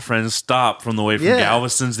my girlfriend stop from the way from Yeah.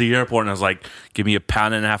 Galveston to the airport, and I was like, "Give me a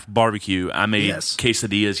pound and a half of barbecue." I made Yes.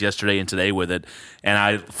 quesadillas yesterday and today with it, and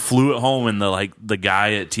I flew it home. And the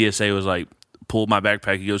guy at TSA was like, pulled my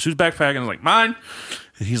backpack. He goes, "Whose backpack?" And I was like, "Mine."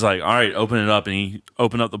 And he's like, "All right, open it up." And he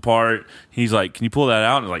opened up the part. He's like, "Can you pull that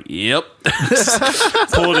out?" And I was like, "Yep."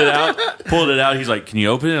 Pulled it out. He's like, "Can you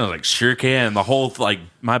open it?" And I was like, "Sure can." And the whole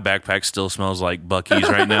my backpack still smells like Buc-ee's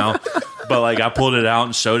right now. But I pulled it out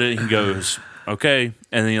and showed it. And he goes, "Okay."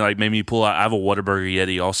 And then he made me pull out. I have a Whataburger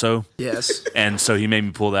Yeti also, yes. and so he made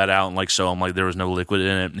me pull that out and show him there was no liquid in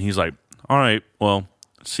it. And he's like, "All right, well,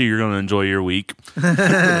 see, you're going to enjoy your week."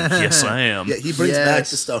 Yes, I am. Yeah, he brings back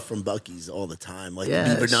Yes. the stuff from Buc-ee's all the time, like Yes.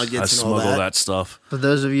 the beaver I nuggets and all smuggle that. that stuff. For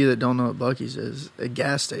those of you that don't know what Buc-ee's is, a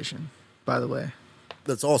gas station, by the way.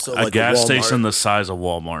 That's also A like gas Walmart. station the size of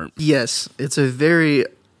Walmart. Yes, it's a very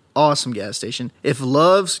awesome gas station. If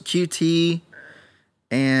Love's, QT,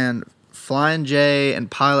 and Flying J and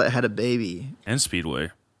Pilot had a baby And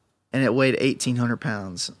Speedway. and it weighed 1,800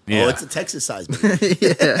 pounds. Yeah. Oh, it's a Texas size baby.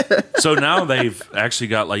 So now they've actually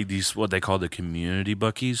got these, what they call the community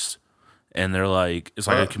Buc-ee's. and they're like, it's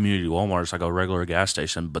like a community Walmart. It's like a regular gas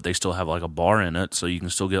station, but they still have like a bar in it, so you can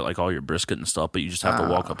still get like all your brisket and stuff, but you just have to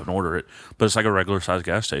walk up and order it. But it's like a regular sized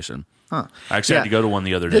gas station. Huh. I actually had to go to one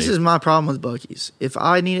the other day. This is my problem with Buc-ee's. If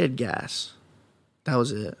I needed gas, that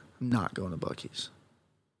was it. I'm not going to Buc-ee's.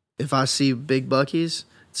 If I see big Buc-ee's,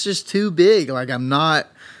 it's just too big. Like, I'm not...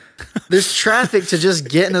 There's traffic to just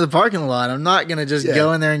get into the parking lot. I'm not going to just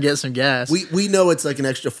go in there and get some gas. We know it's like an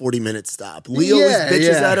extra 40-minute stop. Leo always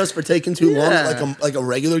bitches at us for taking too long at like a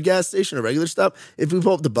regular gas station, a regular stop. If we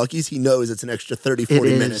pull up the Buc-ee's, he knows it's an extra 30,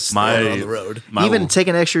 40 minutes on the road. Even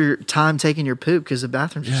taking extra time taking your poop because the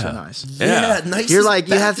bathrooms are so nice. Yeah, nice. You're like,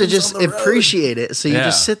 you have to just appreciate it. So you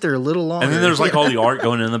just sit there a little longer. And then there's like all the art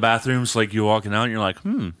going in the bathrooms. Like you're walking out and you're like,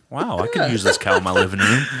 wow, I could use this cow in my living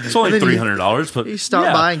room. It's only $300, but you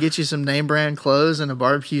stop by and get you some name brand clothes and a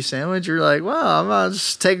barbecue sandwich. You're like, wow, I'm gonna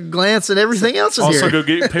just take a glance at everything else in here. Also, go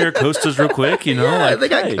get a pair of Costas real quick. You know, they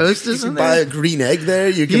got Costas in there. Buy a green egg there.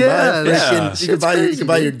 You can you can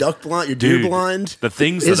buy your duck blind, your deer blind. The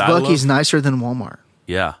things is that Buc-ee's nicer than Walmart?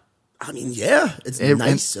 Yeah. I mean, it's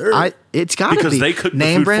nicer. It's got to be. Because they cook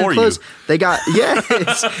name the food brand for clothes. you. They got,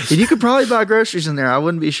 and you could probably buy groceries in there. I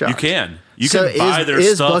wouldn't be shocked. You can. You can buy their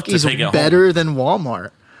stuff Buc-ee's to take it home. better than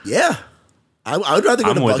Walmart? Yeah. I would rather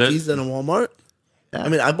go to Buc-ee's than a Walmart. I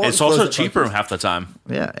mean, I bought it's also cheaper half the time.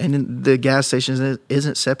 Yeah, and the gas station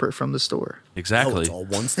isn't separate from the store. Exactly. Oh, it's all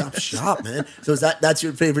one-stop shop, man. So that's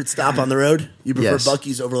your favorite stop on the road? You prefer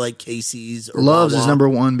Buc-ee's over like Casey's or Love's Wawa? is number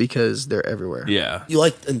one because they're everywhere. Yeah. You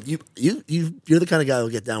like and you're the kind of guy who'll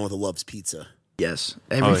get down with a Love's pizza. Yes,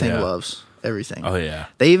 everything Love's. Everything. Oh yeah.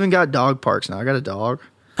 They even got dog parks now. I got a dog.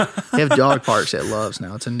 They have dog parks at Love's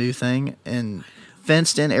now. It's a new thing, and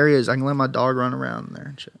fenced in areas. I can let my dog run around in there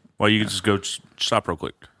and shit. Well, you can just go stop real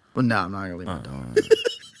quick. Well, no, I'm not gonna leave my dog.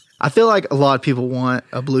 I feel like a lot of people want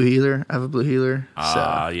a blue heeler. I have a blue heeler.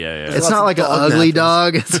 Yeah. It's not like an ugly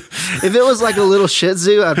dog. If it was like a little Shih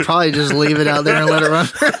Tzu, I'd probably just leave it out there and let it run.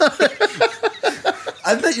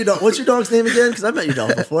 I've met your dog. What's your dog's name again? Because I've met your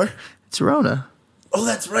dog before. It's Rona. Oh,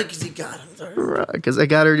 that's right, because you got him. Because I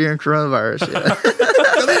got her during coronavirus. Yeah.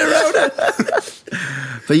 Come here, Rona.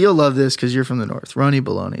 But you'll love this because you're from the north. Roni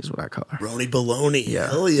Baloney is what I call her. Roni Baloney. Yeah.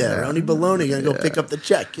 Hell yeah. Roni Baloney. Gonna go pick up the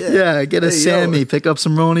check. Yeah. Yeah, get a Sammy. Pick up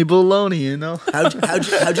some Roni Baloney, you know? How'd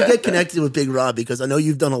you get connected with Big Rob? Because I know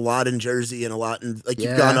you've done a lot in Jersey and a lot in,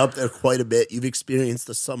 you've gone up there quite a bit. You've experienced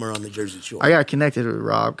the summer on the Jersey Shore. I got connected with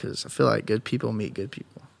Rob because I feel like good people meet good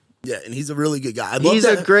people. Yeah, and he's a really good guy. He's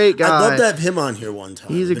a great guy. I'd love to have him on here one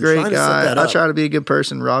time. He's a great guy. I try to be a good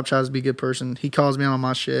person. Rob tries to be a good person. He calls me out on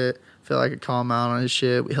my shit. I feel like I could call him out on his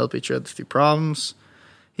shit. We help each other through problems.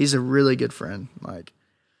 He's a really good friend. Like,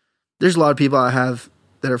 there's a lot of people I have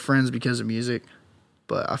that are friends because of music,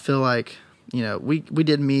 but I feel like, you know, we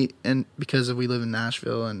did meet and because we live in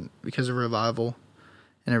Nashville and because of Revival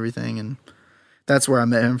and everything, and that's where I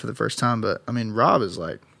met him for the first time. But I mean, Rob is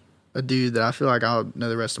like a dude that I feel like I'll know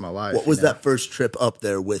the rest of my life. What was that first trip up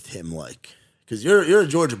there with him like? Because you're a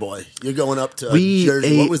Georgia boy. You're going up to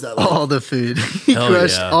Jersey. What was that like? All the food. He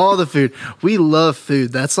crushed all the food. We love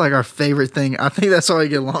food. That's like our favorite thing. I think that's why we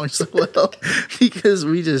get along so well. Because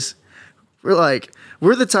we're the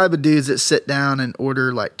type of dudes that sit down and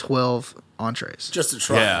order like 12 entrees. Just to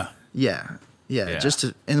try. Yeah. Just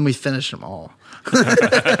to, and then we finish them all. Clean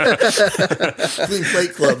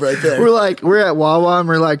plate club right there. We're at Wawa and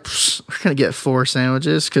we're like, we're gonna get 4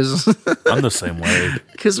 sandwiches because I'm the same way.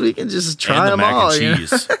 Because we can just try and the them mac all. And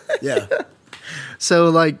cheese. Yeah. So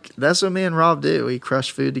like that's what me and Rob do. We crush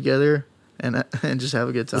food together and just have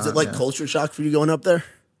a good time. Was it like culture shock for you going up there?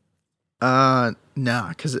 No,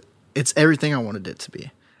 because it's everything I wanted it to be.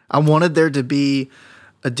 I wanted there to be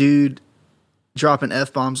a dude dropping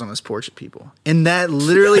F-bombs on his porch at people. And that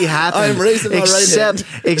literally happened. I'm raising my right hand.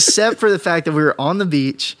 Except for the fact that we were on the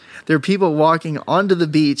beach. There are people walking onto the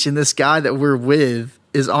beach, and this guy that we're with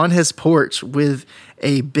is on his porch with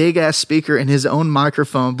a big-ass speaker and his own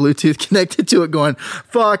microphone, Bluetooth connected to it, going,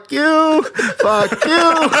 fuck you, fuck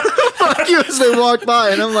you, fuck you, as they walk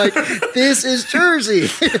by. And I'm like, this is Jersey.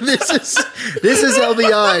 This is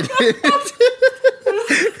LBI.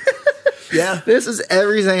 Yeah, this is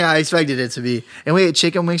everything I expected it to be. And we ate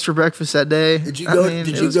chicken wings for breakfast that day. Did you go to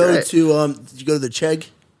the Chegg? Did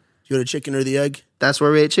you go to Chicken or the Egg? That's where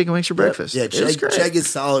we ate chicken wings for breakfast. Yeah, Chegg is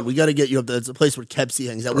solid. We got to get you up there. It's a place where Kepsi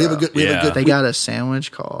hangs out. We have a good. They got a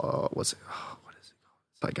sandwich called what is it called? It's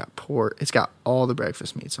like got pork. It's got all the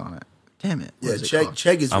breakfast meats on it. Damn it. Yeah,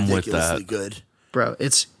 Chegg is ridiculously good. Bro,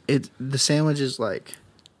 the sandwich is like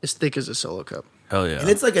as thick as a Solo cup. Hell yeah. And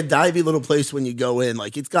it's like a divey little place when you go in.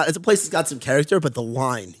 Like it's a place that's got some character, but the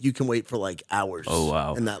line, you can wait for like hours. Oh,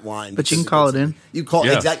 wow. In that line. But you can call it in. You call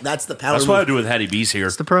Yeah. exactly. That's the power That's move. what I do with Hattie B's here.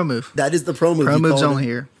 It's the pro move. That is the pro move. Pro You move's call it only in.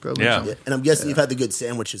 here. Pro move's Yeah. only. Yeah. And I'm guessing you've had the good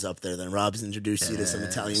sandwiches up there then. Rob's introduced you to some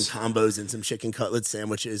Italian combos and some chicken cutlet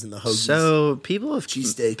sandwiches and the hoagies. So people have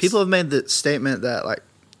Cheesesteaks. made the statement that like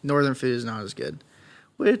northern food is not as good,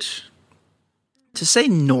 which to say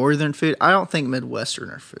northern food, I don't think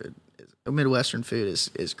Midwestern food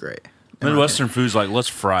is great. Midwestern food's like, let's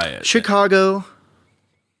fry it. Chicago,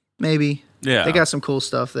 maybe. Yeah. They got some cool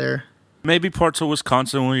stuff there. Maybe parts of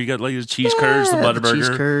Wisconsin where you got like the cheese curds, the butter cheese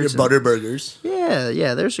burger. curds Your butter burgers.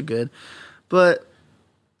 Yeah, those are good. But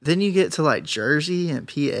then you get to like Jersey and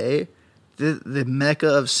PA, the mecca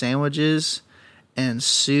of sandwiches and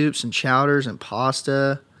soups and chowders and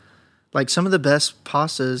pasta. Like some of the best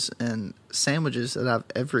pastas and sandwiches that I've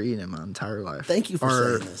ever eaten in my entire life. Thank you for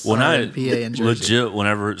saying this. When I in PA and Jersey. legit,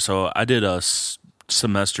 whenever, so I did a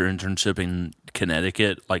semester internship in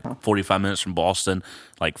Connecticut, like 45 minutes from Boston,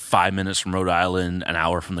 like 5 minutes from Rhode Island, an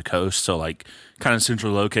hour from the coast. So like kind of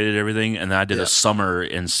centrally located everything. And then I did a summer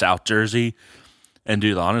in South Jersey. And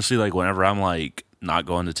dude, honestly, like whenever I'm like not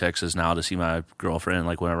going to Texas now to see my girlfriend,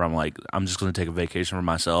 like whenever I'm like, I'm just going to take a vacation for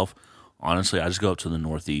myself. Honestly, I just go up to the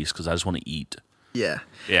Northeast because I just want to eat. Yeah.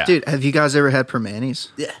 Yeah. Dude, have you guys ever had Permanis?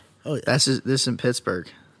 Yeah. Oh yeah. This is in Pittsburgh.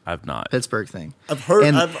 I've not. Pittsburgh thing. I've heard.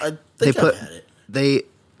 And I think I've had it.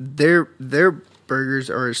 Their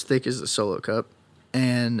burgers are as thick as a Solo cup,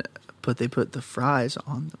 but they put the fries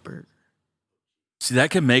on the burger. See,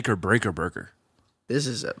 that can make or break a burger. This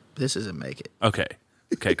is a make it. Okay,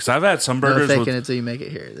 because I've had some No burgers. faking it till you make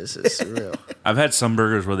it here. This is real. I've had some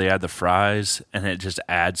burgers where they add the fries and it just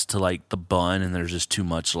adds to like the bun, and there's just too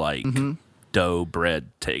much like dough bread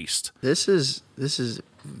taste. This is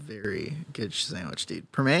very good sandwich,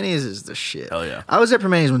 dude. Permanis is the shit. Hell yeah. I was at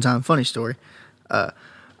Permanis one time. Funny story.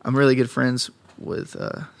 I'm really good friends with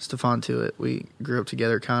Stephon Tuitt. We grew up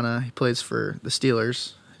together, kind of. He plays for the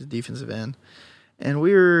Steelers, his defensive end. And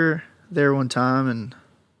we were there one time,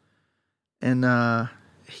 and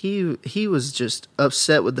he was just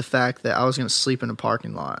upset with the fact that I was going to sleep in a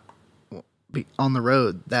parking lot on the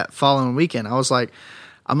road that following weekend. I was like,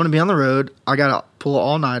 I'm going to be on the road. I got to pull an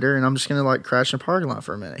all-nighter, and I'm just going to like crash in a parking lot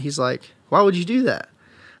for a minute. He's like, why would you do that?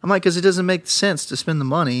 I'm like, because it doesn't make sense to spend the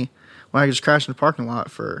money when I can just crash in a parking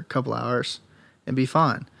lot for a couple hours and be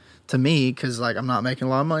fine. To me, because like I'm not making a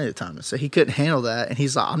lot of money at the time. So he couldn't handle that, and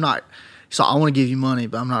he's like, I want to give you money,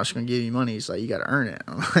 but I'm not just going to give you money. He's like, you got to earn it.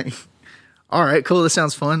 I'm like, all right, cool. This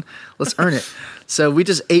sounds fun. Let's earn it. So we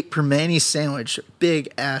just ate Permani sandwich,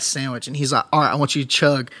 big ass sandwich, and he's like, all right, I want you to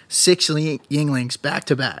chug 6 Yinglings back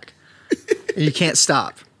to back. And you can't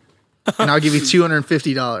stop. And I'll give you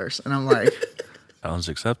 $250. And I'm like, Sounds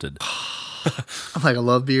accepted. I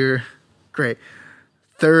love beer. Great.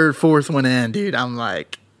 Third, fourth one in, dude. I'm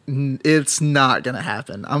like, it's not going to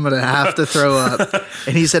happen. I'm going to have to throw up.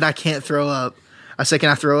 And he said, I can't throw up. I said, can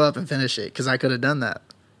I throw up and finish it? Because I could have done that,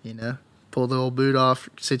 pull the old boot off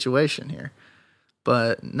situation here.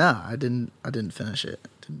 But no, I didn't finish it.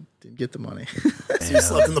 Didn't get the money. So you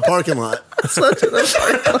slept in the parking lot. Slept in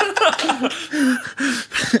the parking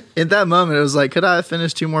lot. In that moment, it was like, could I have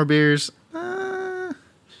finished 2 more beers?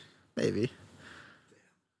 Maybe.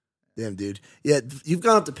 Damn, dude. Yeah, you've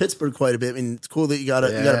gone up to Pittsburgh quite a bit. I mean, it's cool that you got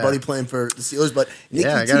a buddy playing for the Steelers, but Nicky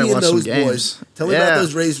I T gotta and watch some those games. boys. Tell me about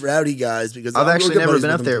those Raised Rowdy guys, because I've I'm actually good never buddies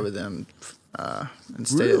been up them there too. with them.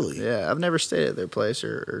 And Really? Yeah, I've never stayed at their place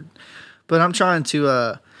but I'm trying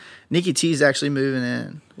to. Nicky T's actually moving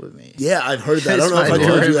in with me. Yeah, I've heard that. I It's don't know if my I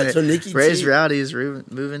told you boy. that. So Nicky Raised T, Rowdy is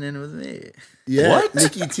moving in with me. what?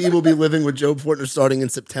 Nicky T will be living with Jobe Fortner starting in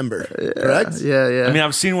September. Correct? Yeah. I mean,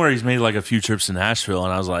 I've seen where he's made like a few trips to Nashville,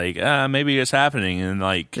 and I was like, maybe it's happening. And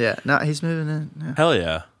like, Yeah, no, he's moving in. Yeah. hell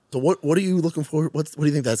yeah. So what are you looking for? What do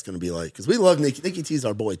you think that's going to be like? Because we love Nicky. Nicky T's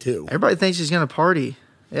our boy too. Everybody thinks he's going to party.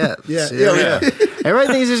 Yeah. Yeah, See, yeah. Everybody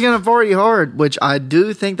thinks he's going to party hard, which I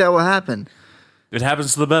do think that will happen. It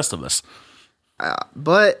happens to the best of us.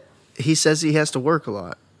 But he says he has to work a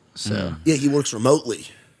lot. So, Yeah, he works remotely.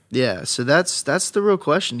 yeah. So that's the real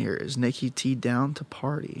question here. Is Nicky T down to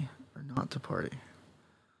party or not to party?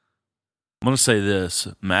 I'm going to say this.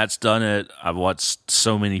 Matt's done it. I've watched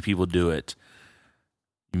so many people do it.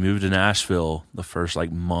 You move to Nashville the first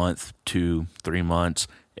like month, 2, 3 months,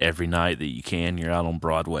 every night that you can. You're out on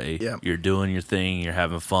Broadway. Yeah. You're doing your thing. You're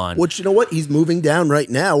having fun. Which, you know what? He's moving down right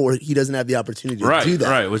now where he doesn't have the opportunity to do that.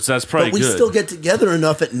 Right, which that's probably but we good. still get together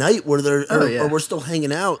enough at night where yeah. or we're still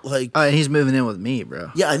hanging out. Like, And he's moving in with me, bro.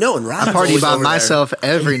 yeah, I know. And Rob's I party always by over myself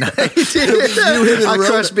every night. You, him, and I Rona.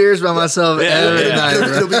 crush beers by myself every night, bro.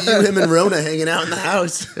 It'll be you, him, and Rona hanging out in the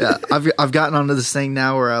house. Yeah, I've gotten onto this thing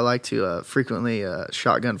now where I like to frequently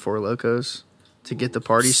shotgun Four Locos to get the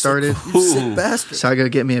party started. You sick bastard. So I go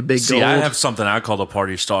get me a big See, gold. I have something I call the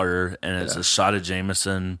party starter, and it's a shot of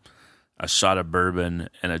Jameson, a shot of bourbon,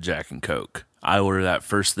 and a Jack and Coke. I order that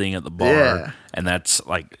first thing at the bar, Yeah. and that's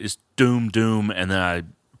like it's doom, and then I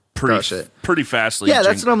Crush it. pretty fastly. Yeah,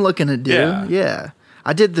 that's what I'm looking to do. Yeah. Yeah.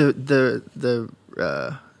 I did the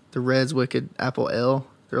Red's Wicked Apple Ale.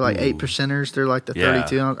 They're like 8%ers. They're like the Yeah.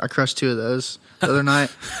 32. I crushed 2 of those the other night.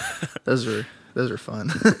 Those are fun.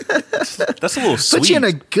 That's a little sweet. Put you in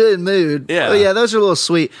a good mood. Yeah. Oh, yeah, those are a little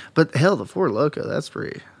sweet. But hell, the Four Loko, that's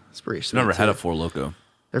pretty sweet. Never had too. a Four Loko.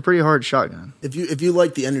 They're pretty hard shotgun. If you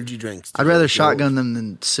like the energy drinks, I'd rather shotgun them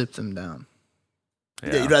than sip them down.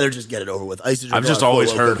 Yeah, you'd rather just get it over with. I used to drink I've a just lot of Four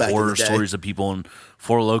always Loko heard back in horror the day. stories of people in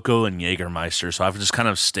Four Loko and Jägermeister, so I've just kind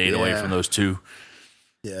of stayed away Yeah. from those two.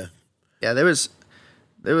 Yeah. Yeah, there was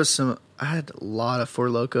some. I had a lot of Four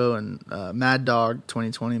Loko and Mad Dog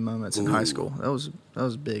 2020 moments in high school. That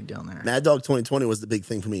was big down there. Mad Dog 2020 was the big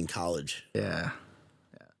thing for me in college. Yeah,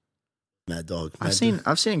 Mad Dog. I've seen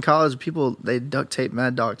in college people they duct tape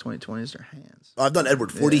Mad Dog 2020s their hands. I've done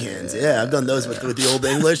Edward 40 hands. Yeah, I've done those with the Old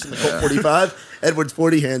English and the Colt 45. Edward's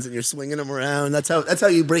 40 hands, and you're swinging them around. That's how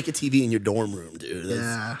you break a TV in your dorm room, dude.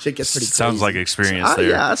 Yeah. Shit gets pretty Sounds crazy. like experience there.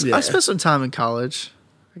 Yeah, I spent some time in college.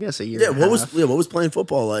 I guess a year. Yeah, and what a was half. what was playing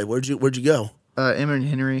football like? Where'd you go? Emory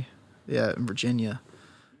Henry, in Virginia,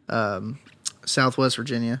 Southwest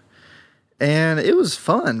Virginia, and it was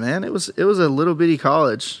fun, man. It was a little bitty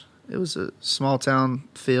college. It was a small town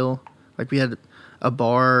feel. Like we had a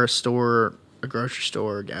bar, a store, a grocery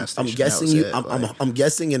store, a gas station. I'm guessing That was you. it. I'm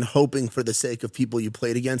guessing and hoping for the sake of people you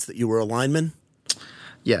played against that you were a lineman.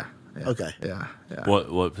 Yeah. Okay. Yeah.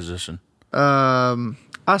 What position?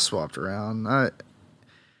 I swapped around.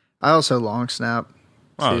 I also long snap too.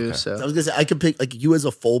 Oh, okay. I So was gonna say I could pick like you as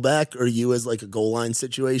a fullback or you as like a goal line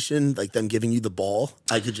situation, like them giving you the ball.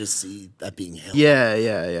 I could just see that being hell.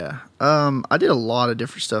 yeah. I did a lot of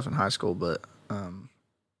different stuff in high school, but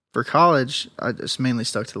for college, I just mainly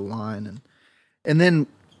stuck to the line, and then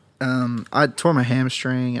I tore my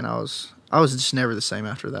hamstring, and I was just never the same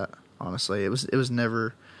after that. Honestly, it was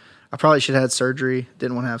never. I probably should have had surgery.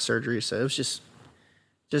 Didn't want to have surgery, so it was just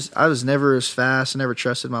I was never as fast. Never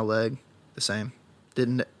trusted my leg the same.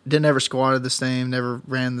 Didn't ever squatted the same. Never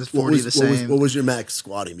ran the 40 the same. What was your max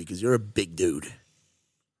squatting? Because you're a big dude.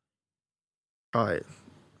 Probably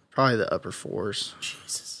the upper 4s.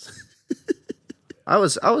 Jesus. I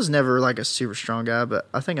was never like a super strong guy, but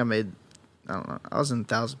I think I don't know. I was in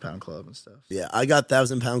 1,000-pound club and stuff. Yeah, I got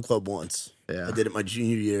 1,000-pound club once. Yeah. I did it my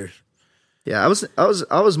junior year. Yeah, I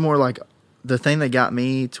was more like the thing that got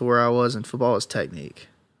me to where I was in football was technique,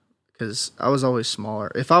 because I was always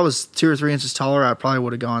smaller. If I was 2 or 3 inches taller, I probably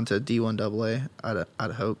would have gone to D1 AA.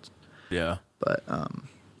 I'd hoped, Yeah. but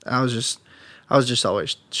I was just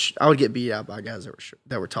always I would get beat out by guys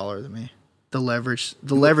that were taller than me. The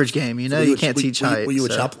leverage game, you can't teach height. Were you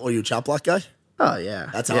so. a chop block guy? Oh yeah,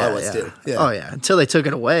 That's how I was too. Yeah. Oh yeah, until they took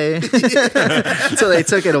it away. Until they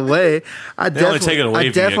took it away, I only take it away I if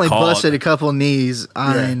you get definitely caught. busted a couple knees. Yeah.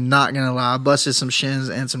 I'm not gonna lie. I busted some shins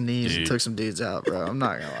and some knees Dude. and took some dudes out, bro. I'm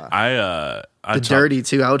not gonna lie. I The dirty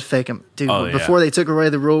too. I would fake them, dude. Oh, yeah. Before they took away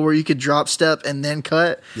the rule where you could drop step and then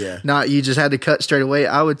cut. Yeah. Not you just had to cut straight away.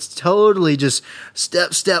 I would totally just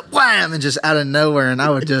step, wham, and just out of nowhere, and I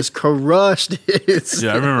would just crush dudes.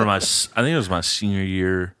 Yeah, I remember I think it was my senior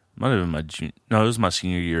year. Might have been my junior. No, it was my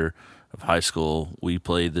senior year of high school. We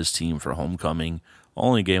played this team for homecoming.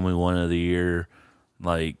 Only game we won of the year.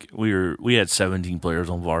 Like we had 17 players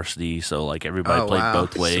on varsity, so like everybody Oh, played wow.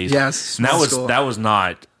 both ways. Yes, and school. that was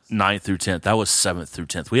not 9th through 10th. That was 7th through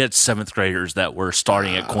 10th. We had 7th graders that were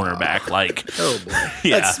starting at cornerback. Like, Oh boy.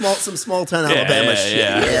 yeah. That's some small town Alabama shit.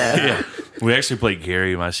 Yeah. We actually played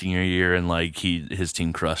Gary my senior year, and like his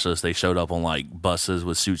team crushed us. They showed up on like buses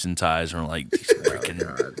with suits and ties, and were like these freaking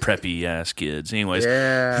preppy ass kids. Anyways,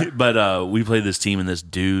 Yeah. but we played this team, and this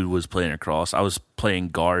dude was playing across. I was playing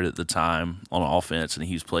guard at the time on offense, and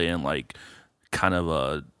he's playing like kind of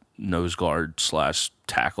a nose guard /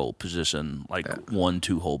 tackle position, like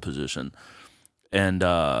 1-2 hole position. And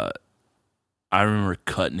I remember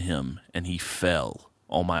cutting him, and he fell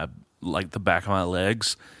on my the back of my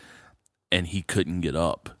legs. And he couldn't get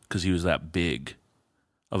up because he was that big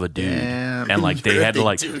of a dude. Damn. man. And like they had to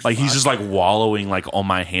like Dude, he's just like wallowing like on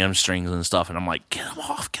my hamstrings and stuff, and I'm like, get him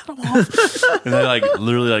off. And they like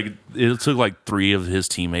literally like it took like 3 of his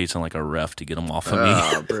teammates and like a ref to get him off of me.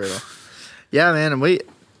 Oh, brutal. Yeah, man, and we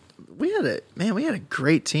had a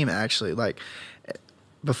great team actually. Like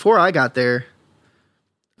before I got there,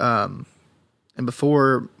 and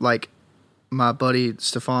before like my buddy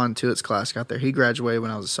Stefan Tuitt's class got there, he graduated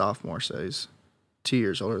when I was a sophomore, so he's 2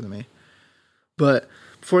 years older than me. But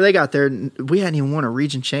before they got there, we hadn't even won a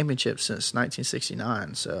region championship since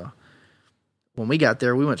 1969. So when we got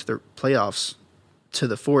there, we went to the playoffs to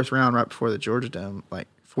the 4th round right before the Georgia Dome, like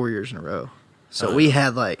 4 years in a row. So we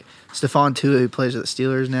had like Stefan Tuitt, who plays with the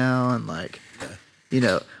Steelers now, and like, you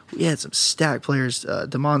know, we had some stacked players.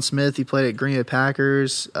 Damon Smith, he played at Green Bay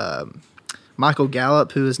Packers. Michael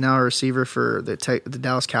Gallup, who is now a receiver for the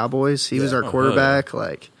Dallas Cowboys, he was our quarterback.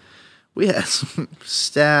 Like, we had some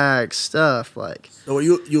stacked stuff. Like, So are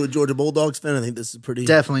you a Georgia Bulldogs fan? I think this is pretty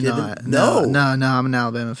definitely given. not. No. No, I'm an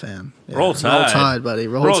Alabama fan. Yeah. Roll Tide. Roll Tide, buddy.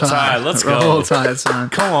 Roll Tide. Let's go. Roll Tide, son.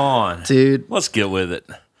 Come on, Dude. Let's get with it.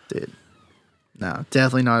 Dude. No,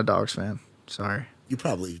 definitely not a Dogs fan. Sorry. You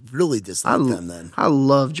probably really dislike them then. I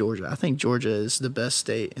love Georgia. I think Georgia is the best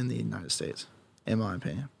state in the United States, in my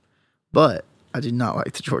opinion. But I do not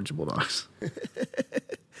like the Georgia Bulldogs.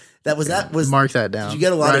 Mark that down. Did you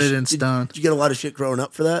get a lot Write of it in stone. Did you get a lot of shit growing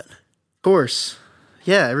up for that? Of course.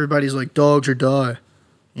 Yeah, everybody's like, dogs or die,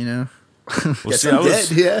 you know? Well, see, I'm dead,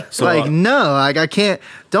 yeah. So, like, no, like, I can't.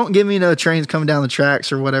 Don't give me no trains coming down the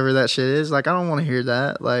tracks or whatever that shit is. Like, I don't want to hear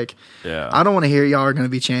that. Like, yeah. I don't want to hear y'all are going to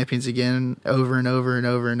be champions again over and over and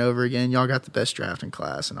over and over again. Y'all got the best drafting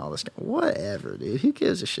class and all this. Whatever, dude. Who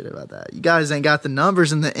gives a shit about that? You guys ain't got the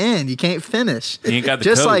numbers in the end. You can't finish. You ain't got the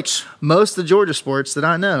Just coach. like most of the Georgia sports that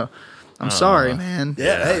I know. I'm sorry, man.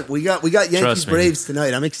 Yeah. Hey, we got Yankees Trust me. Braves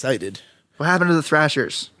tonight. I'm excited. What happened to the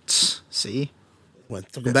Thrashers? See?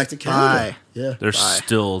 Took them back to Canada. Bye. Yeah. They're Bye.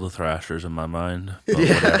 still the Thrashers in my mind. But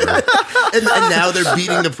whatever. And now they're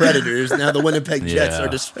beating the Predators. Now the Winnipeg Jets Yeah. are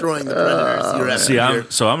destroying the Predators. Year after See,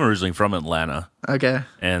 year. I'm originally from Atlanta, Okay.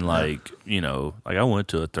 and like you know, like I went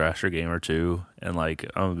to a Thrasher game or two, and like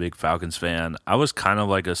I'm a big Falcons fan. I was kind of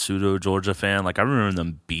like a pseudo Georgia fan. Like I remember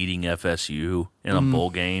them beating FSU in a bowl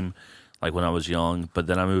game, like when I was young. But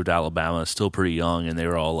then I moved to Alabama, still pretty young, and they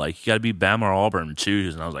were all like, "You got to be Bama or Auburn,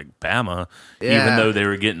 choose." And I was like, "Bama," even Yeah. though they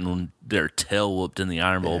were getting their tail whooped in the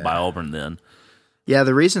Iron Bowl by Auburn then. Yeah,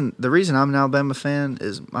 the reason I'm an Alabama fan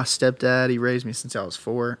is my stepdad. He raised me since I was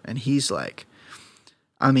 4, and he's like,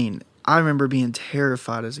 I mean, I remember being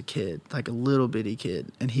terrified as a kid, like a little bitty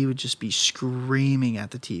kid, and he would just be screaming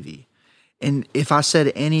at the TV. And if I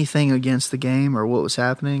said anything against the game or what was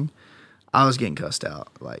happening, I was getting cussed out.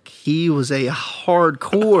 Like, he was a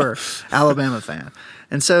hardcore Alabama fan.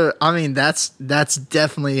 And so, I mean, that's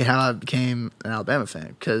definitely how I became an Alabama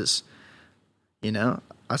fan, because, you know,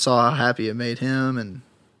 I saw how happy it made him,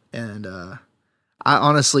 and I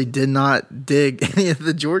honestly did not dig any of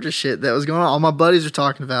the Georgia shit that was going on. All my buddies are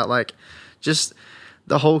talking about, like, just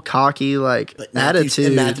the whole cocky, like, attitude.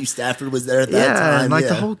 And Matthew Stafford was there at that time. Yeah, and like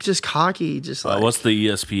the whole just cocky, just like What's the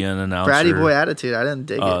ESPN announcer? bratty boy attitude. I didn't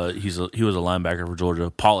dig it. He was a linebacker for Georgia.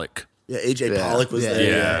 Pollock. Yeah, AJ Yeah. Pollock was Yeah,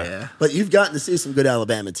 there. yeah. But you've gotten to see some good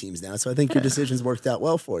Alabama teams now, so I think your decisions worked out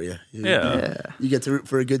well for you. You get to root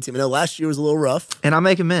for a good team. I know last year was a little rough. And I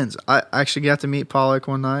make amends. I actually got to meet Pollock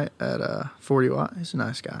one night at 40 Watt. He's a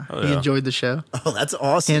nice guy. Oh, He yeah. enjoyed the show. Oh, that's He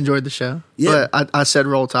awesome. enjoyed the show. Yeah. But I said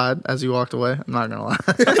roll tide as he walked away. I'm not going to lie.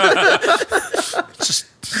 Just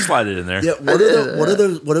slide it in there. Yeah, what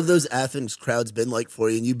have those Athens crowds been like for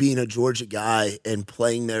you? And you being a Georgia guy and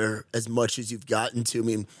playing there as much as you've gotten to, I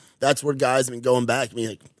mean, that's where guys, I mean, going back, I mean,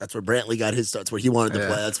 like, that's where Brantley got his start. That's where he wanted to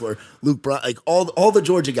play. That's where Luke Brown, like all the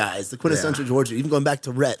Georgia guys, the quintessential Georgia, even going back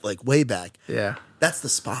to Rhett, like way back. Yeah. That's the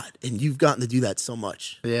spot. And you've gotten to do that so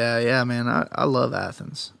much. Yeah, man. I love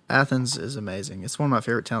Athens. Athens is amazing. It's one of my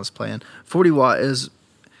favorite towns to play in. 40 Watt is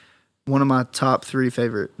one of my top 3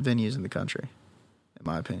 favorite venues in the country, in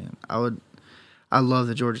my opinion. I love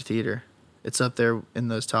the Georgia Theater. It's up there in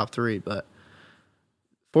those top 3, but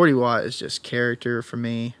 40 Watt is just character for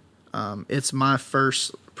me. It's my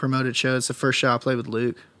first promoted show. It's the first show I played with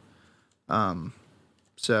Luke.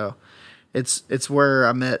 So it's where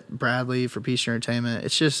I met Bradley for Peace Entertainment.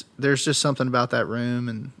 It's just, there's just something about that room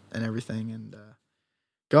and everything. And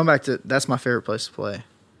going back to, that's my favorite place to play,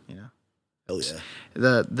 you know. Hell yeah.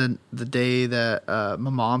 The day that my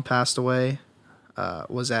mom passed away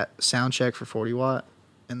was at sound check for 40 Watt,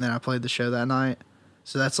 and then I played the show that night.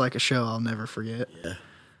 So that's like a show I'll never forget.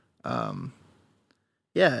 Yeah.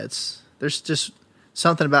 Yeah, there's just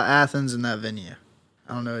something about Athens and that venue.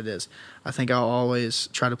 I don't know what it is. I think I'll always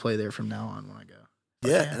try to play there from now on when I go.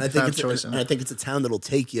 Yeah, and I think it's a town that'll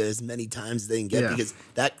take you as many times as they can get because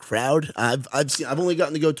that crowd. I've only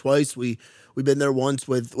gotten to go twice. We've been there once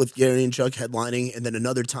with Gary and Chuck headlining, and then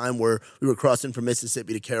another time where we were crossing from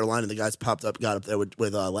Mississippi to Carolina, and the guys got up there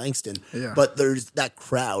with Langston. Yeah. But there's that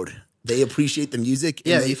crowd. They appreciate the music.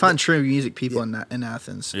 Yeah, you find true music people in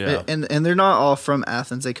Athens. Yeah. And they're not all from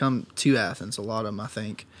Athens. They come to Athens, a lot of them, I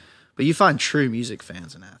think. But you find true music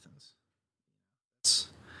fans in Athens.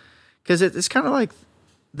 Because it's kind of like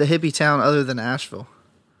the hippie town other than Asheville,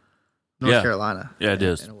 North Carolina. Yeah, it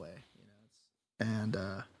is. In a way. And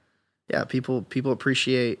people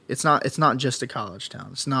appreciate it's not just a college town.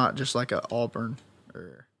 It's not just like a Auburn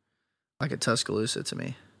or like a Tuscaloosa to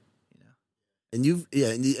me. And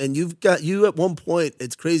you've got at one point,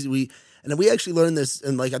 it's crazy. We actually learned this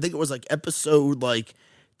in I think it was episode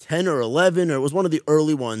 10 or 11, or it was one of the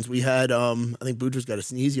early ones. We had I think Boudreaux's got a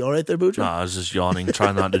sneeze. You all right there, Boudreaux? No, I was just yawning,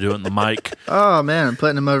 trying not to do it in the mic. Oh man, I'm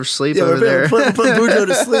putting him over sleep over there. Putting Boudreaux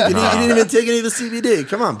to sleep. He didn't even take any of the CBD.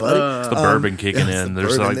 Come on, buddy. It's the bourbon kicking in.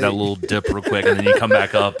 There's that little dip real quick, and then you come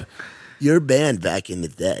back up. Your band back in the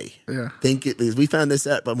day. Yeah. We found this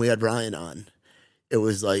out when we had Ryan on. It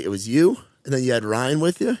was you. And then you had Ryan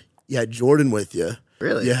with you. You had Jordan with you.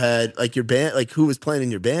 Really? You had your band, who was playing in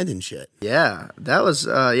your band and shit. Yeah, that was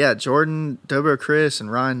Jordan, Dobro Chris,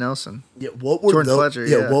 and Ryan Nelson. Yeah, what were Jordan Fletcher?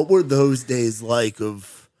 Yeah, what were those days like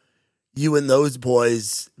of you and those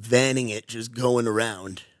boys vanning it, just going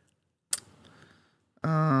around?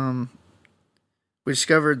 We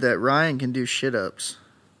discovered that Ryan can do shit ups.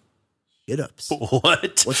 Shit ups.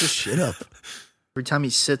 What? What's a shit up? Every time he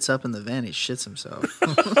sits up in the van, he shits himself.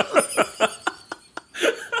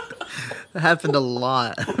 That happened a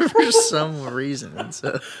lot for some reason. And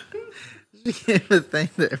so it became a thing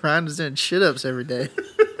that Ryan was doing shit ups every day.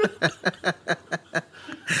 That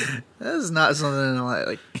is not something I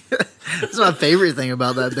like. That's my favorite thing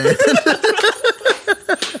about that band.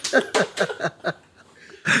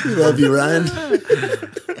 We love you, Ryan.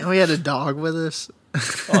 And we had a dog with us.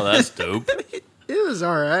 Oh, that's dope. It was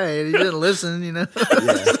all right. He didn't listen, Yeah.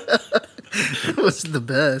 It was the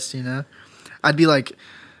best, I'd be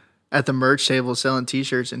at the merch table selling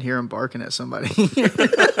T-shirts and hear him barking at somebody.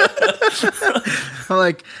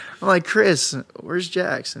 I'm like, Chris, where's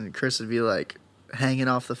Jax? And Chris would be hanging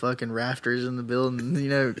off the fucking rafters in the building,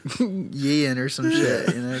 yeeing or some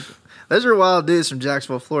shit, Those are wild dudes from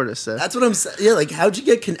Jacksonville, Florida. So that's what I'm saying. Yeah, how'd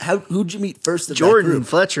you meet first? Of Jordan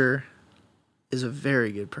Fletcher is a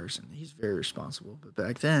very good person. He's very responsible. But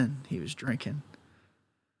back then, he was drinking.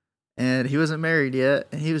 And he wasn't married yet.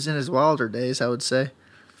 And he was in his wilder days, I would say.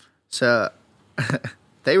 So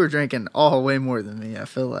they were drinking way more than me, I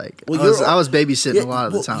feel like. Well, I was babysitting a lot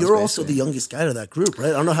of the time. You're also the youngest guy to that group,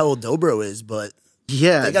 right? I don't know how old Dobro is, but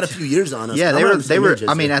they got a few years on us. Yeah, they were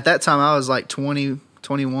I mean, at that time, I was 20,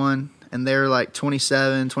 21, and they were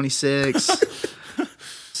 27, 26.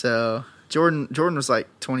 So Jordan was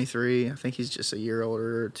 23. I think he's just a year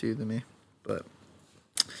older or two than me. But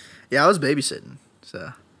yeah, I was babysitting.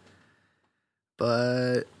 So,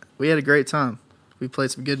 but we had a great time. We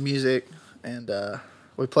played some good music, and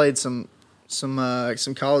we played some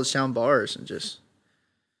college town bars and just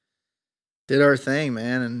did our thing,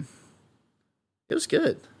 man. And it was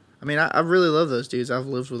good. I mean, I really love those dudes. I've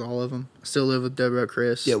lived with all of them. I still live with Deborah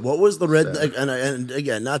Chris. Yeah, what was the and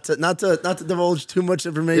again, not to divulge too much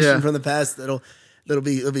information from the past that'll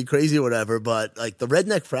be crazy or whatever, but the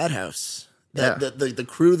redneck frat house. The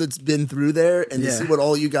crew that's been through there, and to see what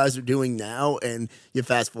all you guys are doing now, and you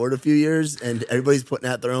fast forward a few years, and everybody's putting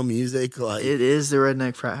out their own music. It is the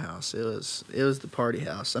redneck frat house. It was the party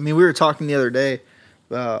house. I mean, we were talking the other day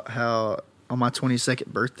about how on my 22nd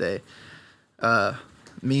birthday,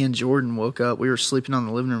 me and Jordan woke up. We were sleeping on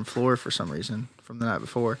the living room floor for some reason from the night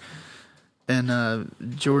before, and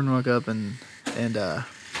Jordan woke up and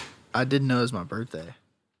I didn't know it was my birthday.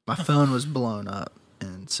 My phone was blown up,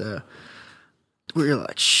 and so we were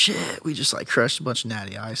like, shit. We just crushed a bunch of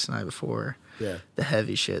Natty Ice the night before. Yeah, the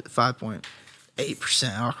heavy shit, the 5.8%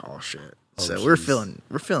 alcohol shit. Oh, so geez. we're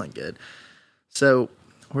feeling good. So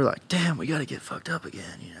we're like, damn, we got to get fucked up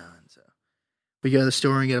again, And so we go to the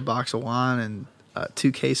store and get a box of wine and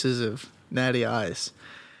 2 cases of Natty Ice.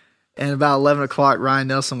 And about 11 o'clock, Ryan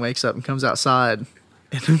Nelson wakes up and comes outside,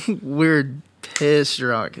 and we're pissed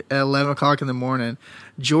drunk at 11 o'clock in the morning.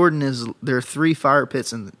 There are 3 fire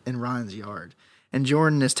pits in Ryan's yard. And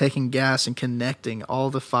Jordan is taking gas and connecting all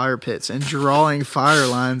the fire pits and drawing fire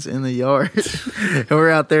lines in the yard. And we're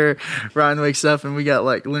out there. Ryan wakes up and we got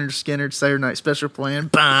Leonard Skinner's Saturday Night Special playing.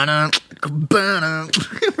 We're out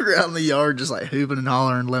in the yard just hooping and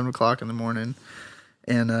hollering 11 o'clock in the morning.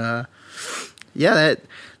 And yeah,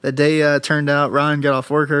 that day turned out. Ryan got off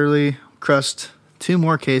work early, crushed 2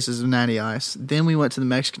 more cases of Natty Ice. Then we went to the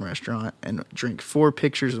Mexican restaurant and drank 4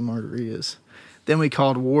 pictures of margaritas. Then we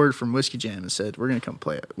called Ward from Whiskey Jam and said, we're going to come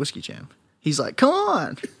play at Whiskey Jam. He's like, come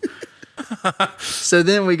on. So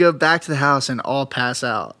then we go back to the house and all pass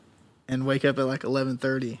out and wake up at like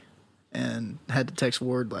 11:30 and had to text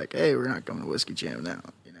Ward like, hey, we're not going to Whiskey Jam now.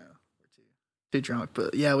 You know, we're too drunk.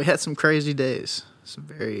 But yeah, we had some crazy days.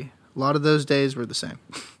 A lot of those days were the same.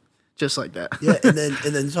 Just like that. Yeah, and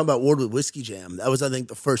then talking about Ward with Whiskey Jam, that was, I think,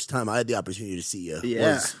 the first time I had the opportunity to see you.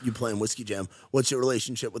 Yeah. Was you playing Whiskey Jam. What's your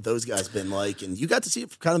relationship with those guys been like? And you got to see it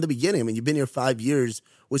from kind of the beginning. I mean, you've been here 5 years.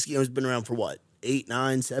 Whiskey Jam has been around for what? 8,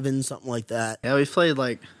 9, 7, something like that. Yeah, we've played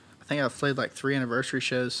I think I've played like 3 anniversary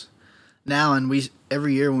shows now, and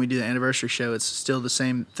every year when we do the anniversary show, it's still the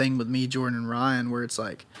same thing with me, Jordan, and Ryan, where it's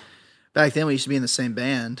like, back then we used to be in the same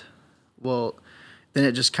band. Well, then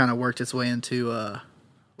it just kind of worked its way into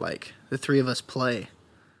like the 3 of us play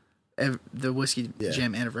the Whiskey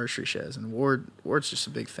Jam anniversary shows, and Ward's just a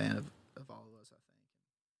big fan of all of us. I think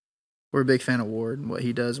we're a big fan of Ward and what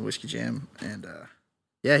he does in Whiskey Jam, and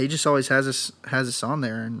yeah, he just always has us on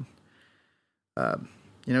there, and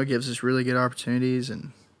gives us really good opportunities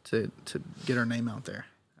and to get our name out there,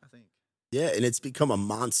 I think. Yeah, and it's become a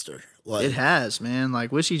monster. Like, it has, man.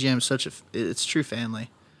 Like Whiskey Jam's it's true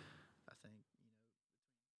family. I think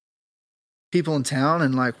people in town,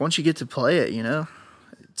 and like once you get to play it,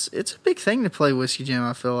 it's a big thing to play Whiskey Jam.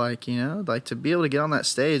 I feel like like to be able to get on that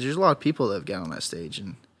stage. There's a lot of people that have got on that stage,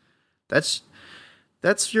 and that's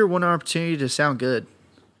your one opportunity to sound good.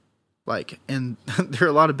 Like, and there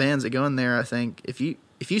are a lot of bands that go in there. I think if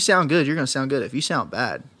you sound good, you're going to sound good. If you sound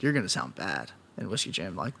bad, you're going to sound bad in Whiskey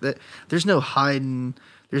Jam. Like that, there's no hiding.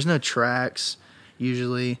 There's no tracks.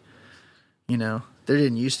 Usually, there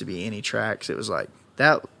didn't used to be any tracks. It was like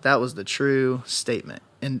that was the true statement.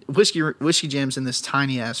 And Whiskey Jam's in this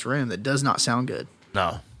tiny ass room that does not sound good.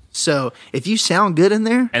 No. So if you sound good in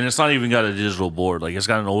there, and it's not even got a digital board. Like it's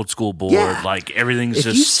got an old school board. Yeah. Like everything's if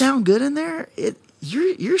just. you sound good in there,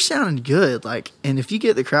 you're sounding good. Like, and if you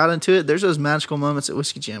get the crowd into it, there's those magical moments at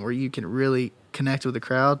Whiskey Jam where you can really connect with the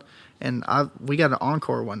crowd. And we got an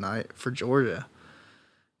encore one night for Georgia,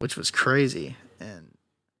 which was crazy. And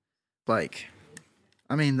like,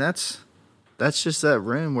 I mean, that's just that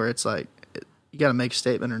room where it's like you got to make a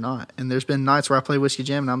statement or not. And there's been nights where I play Whiskey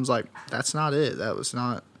Jam and I was like, that's not it. That was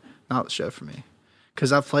not the show for me,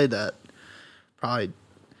 because I've played that probably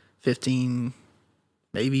 15,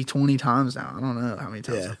 maybe 20 times now. I don't know how many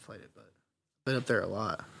times I've played it, but I've been up there a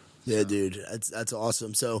lot. Yeah, So. dude, that's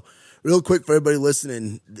awesome. So, real quick for everybody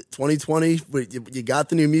listening, 2020, you got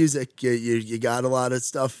the new music, you got a lot of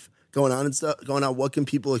stuff going on. What can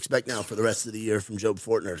people expect now for the rest of the year from Jobe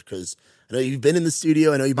Fortner? Because I know you've been in the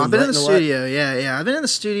studio. I know you've been. I've been in the writing studio. Yeah. I've been in the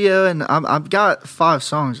studio, and I've got 5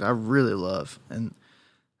 songs I really love, and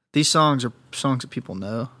these songs are songs that people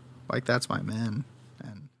know. Like That's My Man,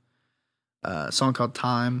 and a song called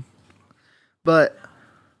Time. But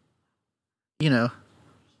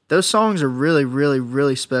those songs are really, really,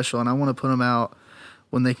 really special, and I want to put them out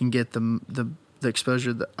when they can get the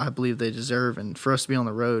exposure that I believe they deserve. And for us to be on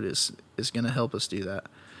the road is going to help us do that.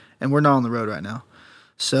 And we're not on the road right now,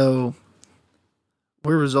 so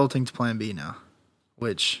we're resulting to Plan B now.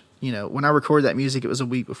 Which when I recorded that music, it was a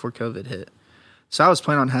week before COVID hit, so I was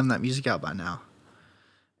planning on having that music out by now,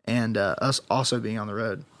 and us also being on the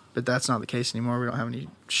road. But that's not the case anymore. We don't have any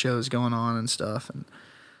shows going on and stuff, and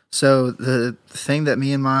so the thing that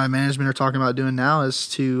me and my management are talking about doing now is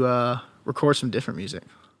to record some different music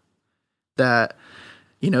that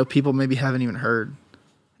people maybe haven't even heard,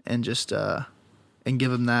 and just and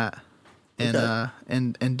give them that,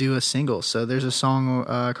 and and do a single. So there's a song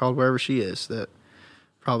called Wherever She Is that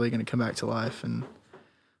probably going to come back to life, and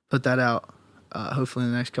put that out hopefully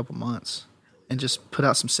in the next couple months, and just put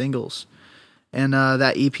out some singles. And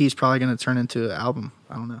that EP is probably going to turn into an album.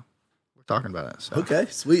 I don't know. We're talking about it. So. Okay,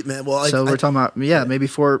 sweet, man. Well, we're talking about maybe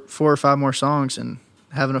four or 5 more songs and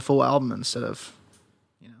having a full album instead of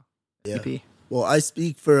EP. Well, I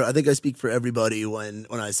think I speak for everybody when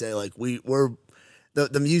I say like we're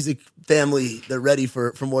the music family. They're ready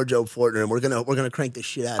for more Jobe Fortner, and we're gonna crank this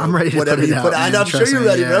shit out. I'm ready to whatever put it you out, put. man. I'm sure you're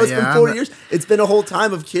ready, bro. It's been 4 years. It's been a whole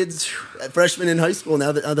time of kids, freshmen in high school.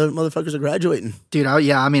 Now that other motherfuckers are graduating, dude.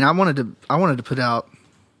 I mean, I wanted to put out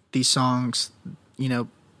these songs,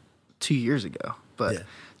 2 years ago, but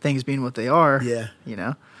things being what they are,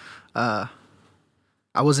 I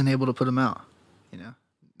wasn't able to put them out.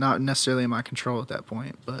 Not necessarily in my control at that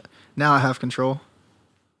point, but now I have control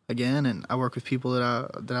again, and I work with people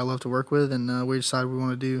that I love to work with, and we decide we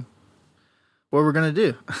want to what we're gonna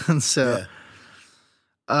do. And so,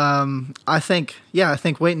 I think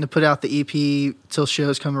waiting to put out the EP till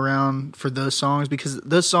shows come around for those songs, because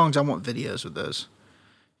those songs I want videos with those,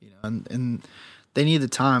 and they need the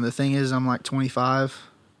time. The thing is, I'm like 25,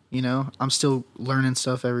 I'm still learning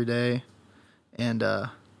stuff every day, and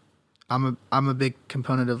I'm a big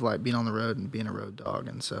component of like being on the road and being a road dog,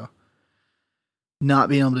 and so not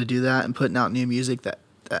being able to do that and putting out new music that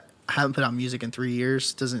I haven't put out music in 3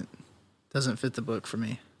 years doesn't fit the book for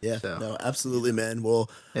me. Yeah, so. No, absolutely, man. Well,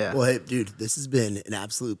 hey, dude, this has been an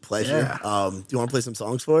absolute pleasure. Yeah. Do you want to play some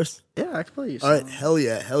songs for us? Yeah, I can play you. All right, hell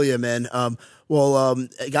yeah, man.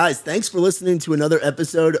 Guys, thanks for listening to another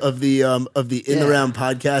episode of the In the Round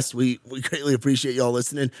podcast. We greatly appreciate y'all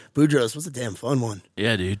listening. Boudreaux, what's a damn fun one.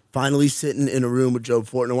 Yeah, dude. Finally sitting in a room with Jobe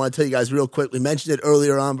Fortner. I want to tell you guys real quick. We mentioned it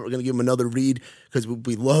earlier on, but we're going to give them another read because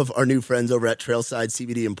we love our new friends over at Trailside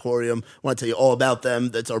CBD Emporium. I want to tell you all about them.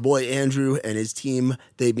 That's our boy Andrew and his team.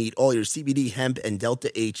 They meet all your CBD, hemp, and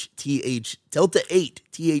Delta 8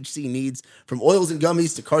 THC needs. From oils and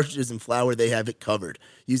gummies to cartridges and flour, they have it covered.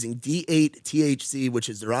 Using D8 THC, which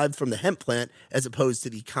is derived from the hemp plant, as opposed to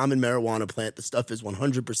the common marijuana plant. The stuff is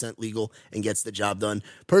 100% legal and gets the job done.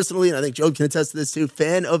 Personally, and I think Joe can attest to this too,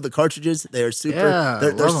 fan of the cartridges. They are super. Yeah,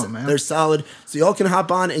 love them, man. They're solid. So y'all can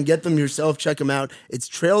hop on and get them yourself. Check them out. It's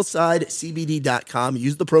trailsidecbd.com.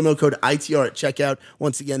 Use the promo code ITR at checkout.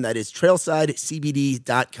 Once again, that is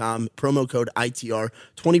trailsidecbd.com. Promo code ITR.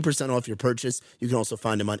 20% off your purchase. You can also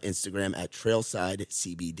find them on Instagram at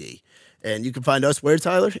trailsidecbd. And you can find us where,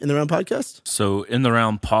 Tyler? In the Round Podcast? So In the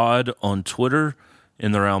Round Pod on Twitter,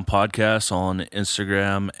 In the Round Podcast on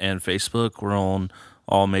Instagram and Facebook. We're on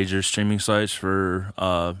all major streaming sites for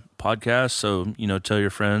podcasts. So, tell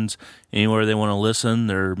your friends anywhere they want to listen,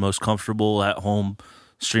 their most comfortable at home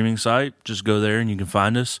streaming site. Just go there and you can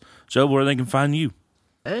find us. Joe, where they can find you?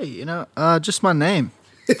 Hey, just my name.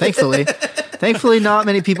 Thankfully. Thankfully, not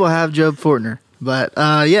many people have Jobe Fortner. But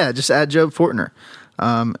just add Jobe Fortner.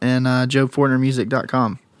 And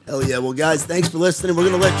JobeFortnerMusic.com. Hell yeah. Well, guys, thanks for listening. We're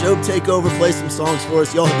going to let Jobe take over, play some songs for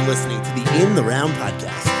us. Y'all have been listening to the In the Round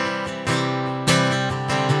Podcast.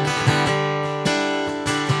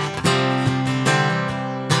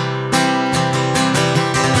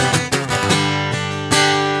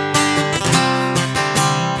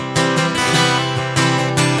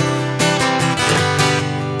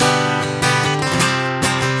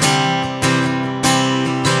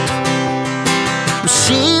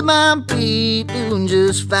 She might be doing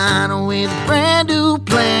just fine with a brand new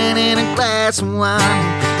plan and a glass of wine,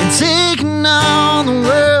 and taking on the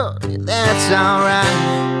world, yeah, that's alright.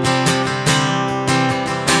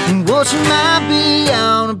 Well, she might be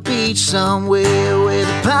on a beach somewhere with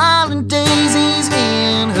a pile of daisies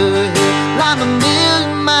in her hair, like a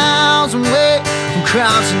million miles away from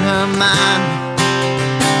crossing her mind.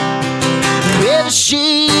 Wherever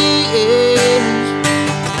she is,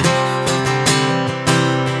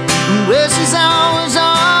 well, she's always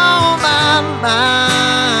on my mind.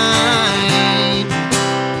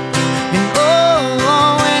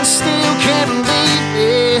 And and still can't believe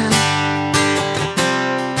it.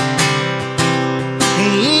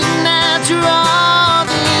 Even after all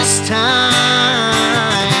this time.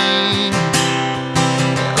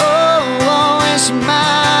 And she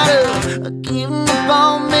might have given up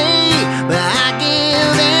on me, but I'd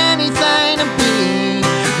give anything to be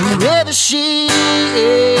wherever she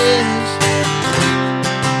is.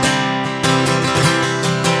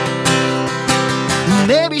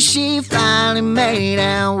 Maybe she finally made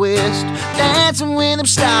out west, dancing with them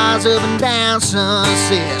stars up and down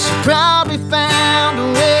Sunset. She probably found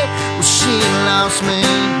a way, well, she lost me.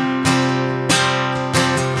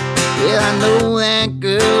 Yeah, I know that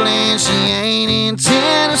girl, and she ain't in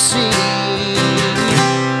Tennessee.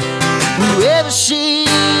 Whoever she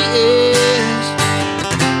is,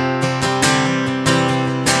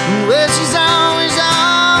 well, she's always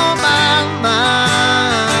on my mind.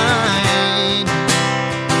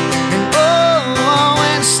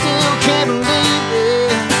 And still can't believe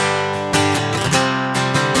it.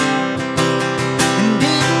 And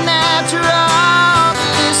even after all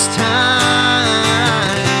this time.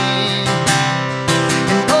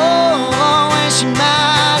 And she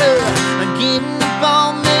might have given up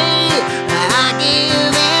on me. I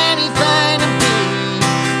give anything to be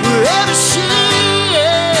wherever she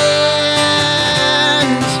is.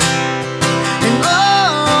 And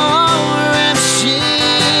wherever she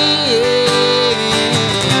is.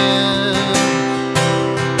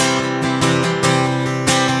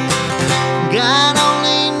 God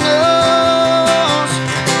only knows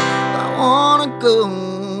I wanna go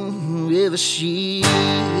wherever she is.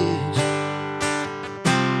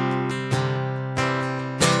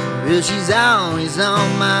 Still she's always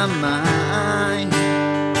on my mind.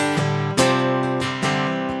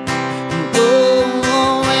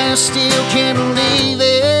 Oh, and I still can't believe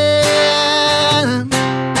it.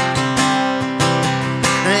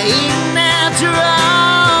 Even after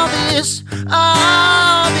all this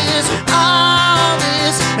time,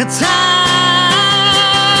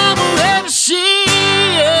 wherever she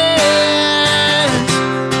is,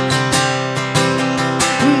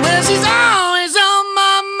 well, she's always on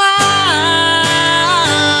my mind.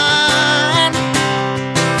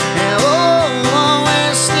 And oh,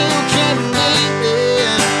 I still can't believe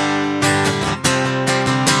it.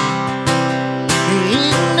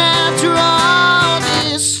 Even after all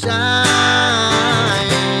this time,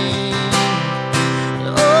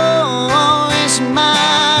 oh, it's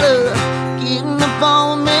might have given up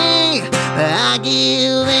on me. I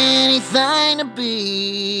give anything to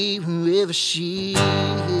be whoever she is.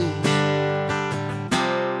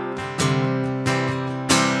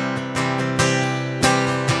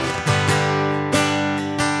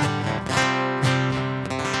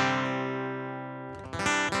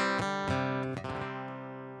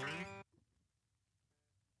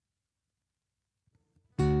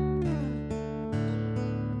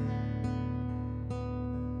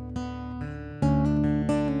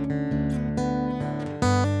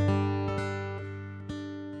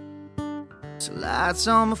 So lights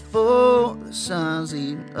on before the sun's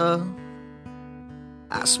eating up.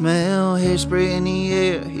 I smell hairspray in the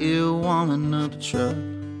air, hear a woman up the truck.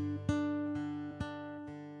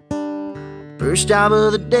 First job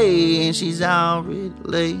of the day and she's already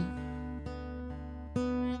late.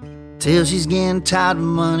 Till she's getting tired, but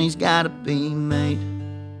money's gotta be made.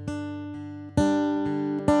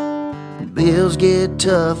 Bills get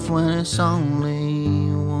tough when it's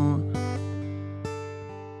only one.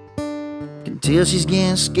 Till she's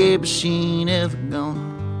getting scared, but she ain't ever gonna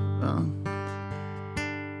run.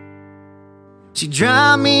 She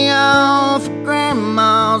dropped me off at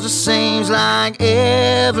grandma's, it seems like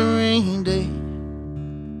every day.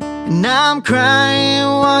 And I'm crying,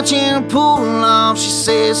 watching her pull off. She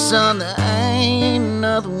says, son, there ain't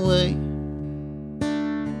another way.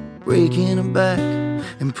 Breaking her back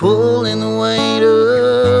and pulling the weight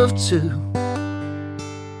of two.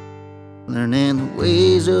 Learning the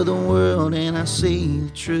ways of the world, and I see the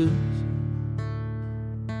truth.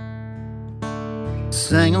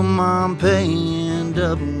 Single mom paying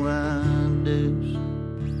double wide dues.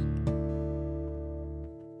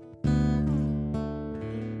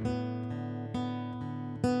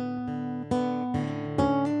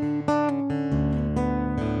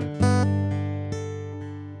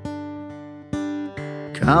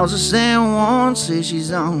 Calls us and one says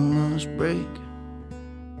she's on lunch break.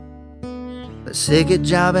 The second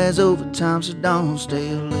job has overtime, so don't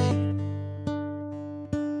stay late.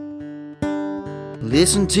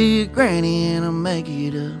 Listen to your granny and I'll make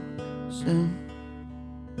it up soon.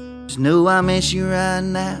 Just know I miss you right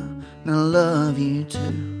now, and I love you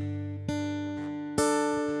too.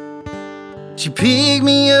 She picked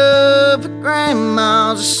me up at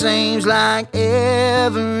grandma's, it seems like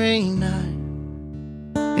every night.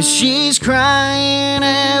 And she's crying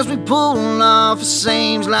as we pull off. It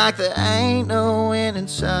seems like there ain't no end in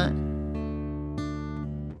sight.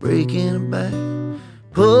 Breaking her back,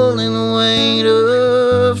 pulling the weight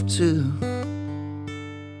of two.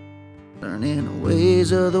 Learning the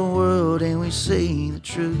ways of the world, and we see the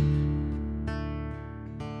truth.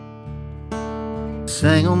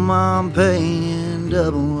 Single mom paying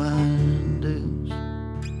double wide dues.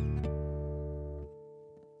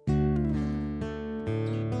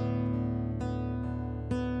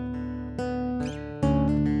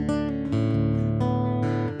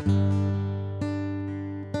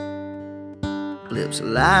 Flips the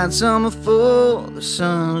lights on before the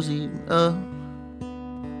sun's even up.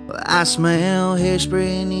 I smell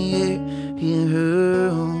hairspray in the air, hear her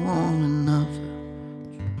woman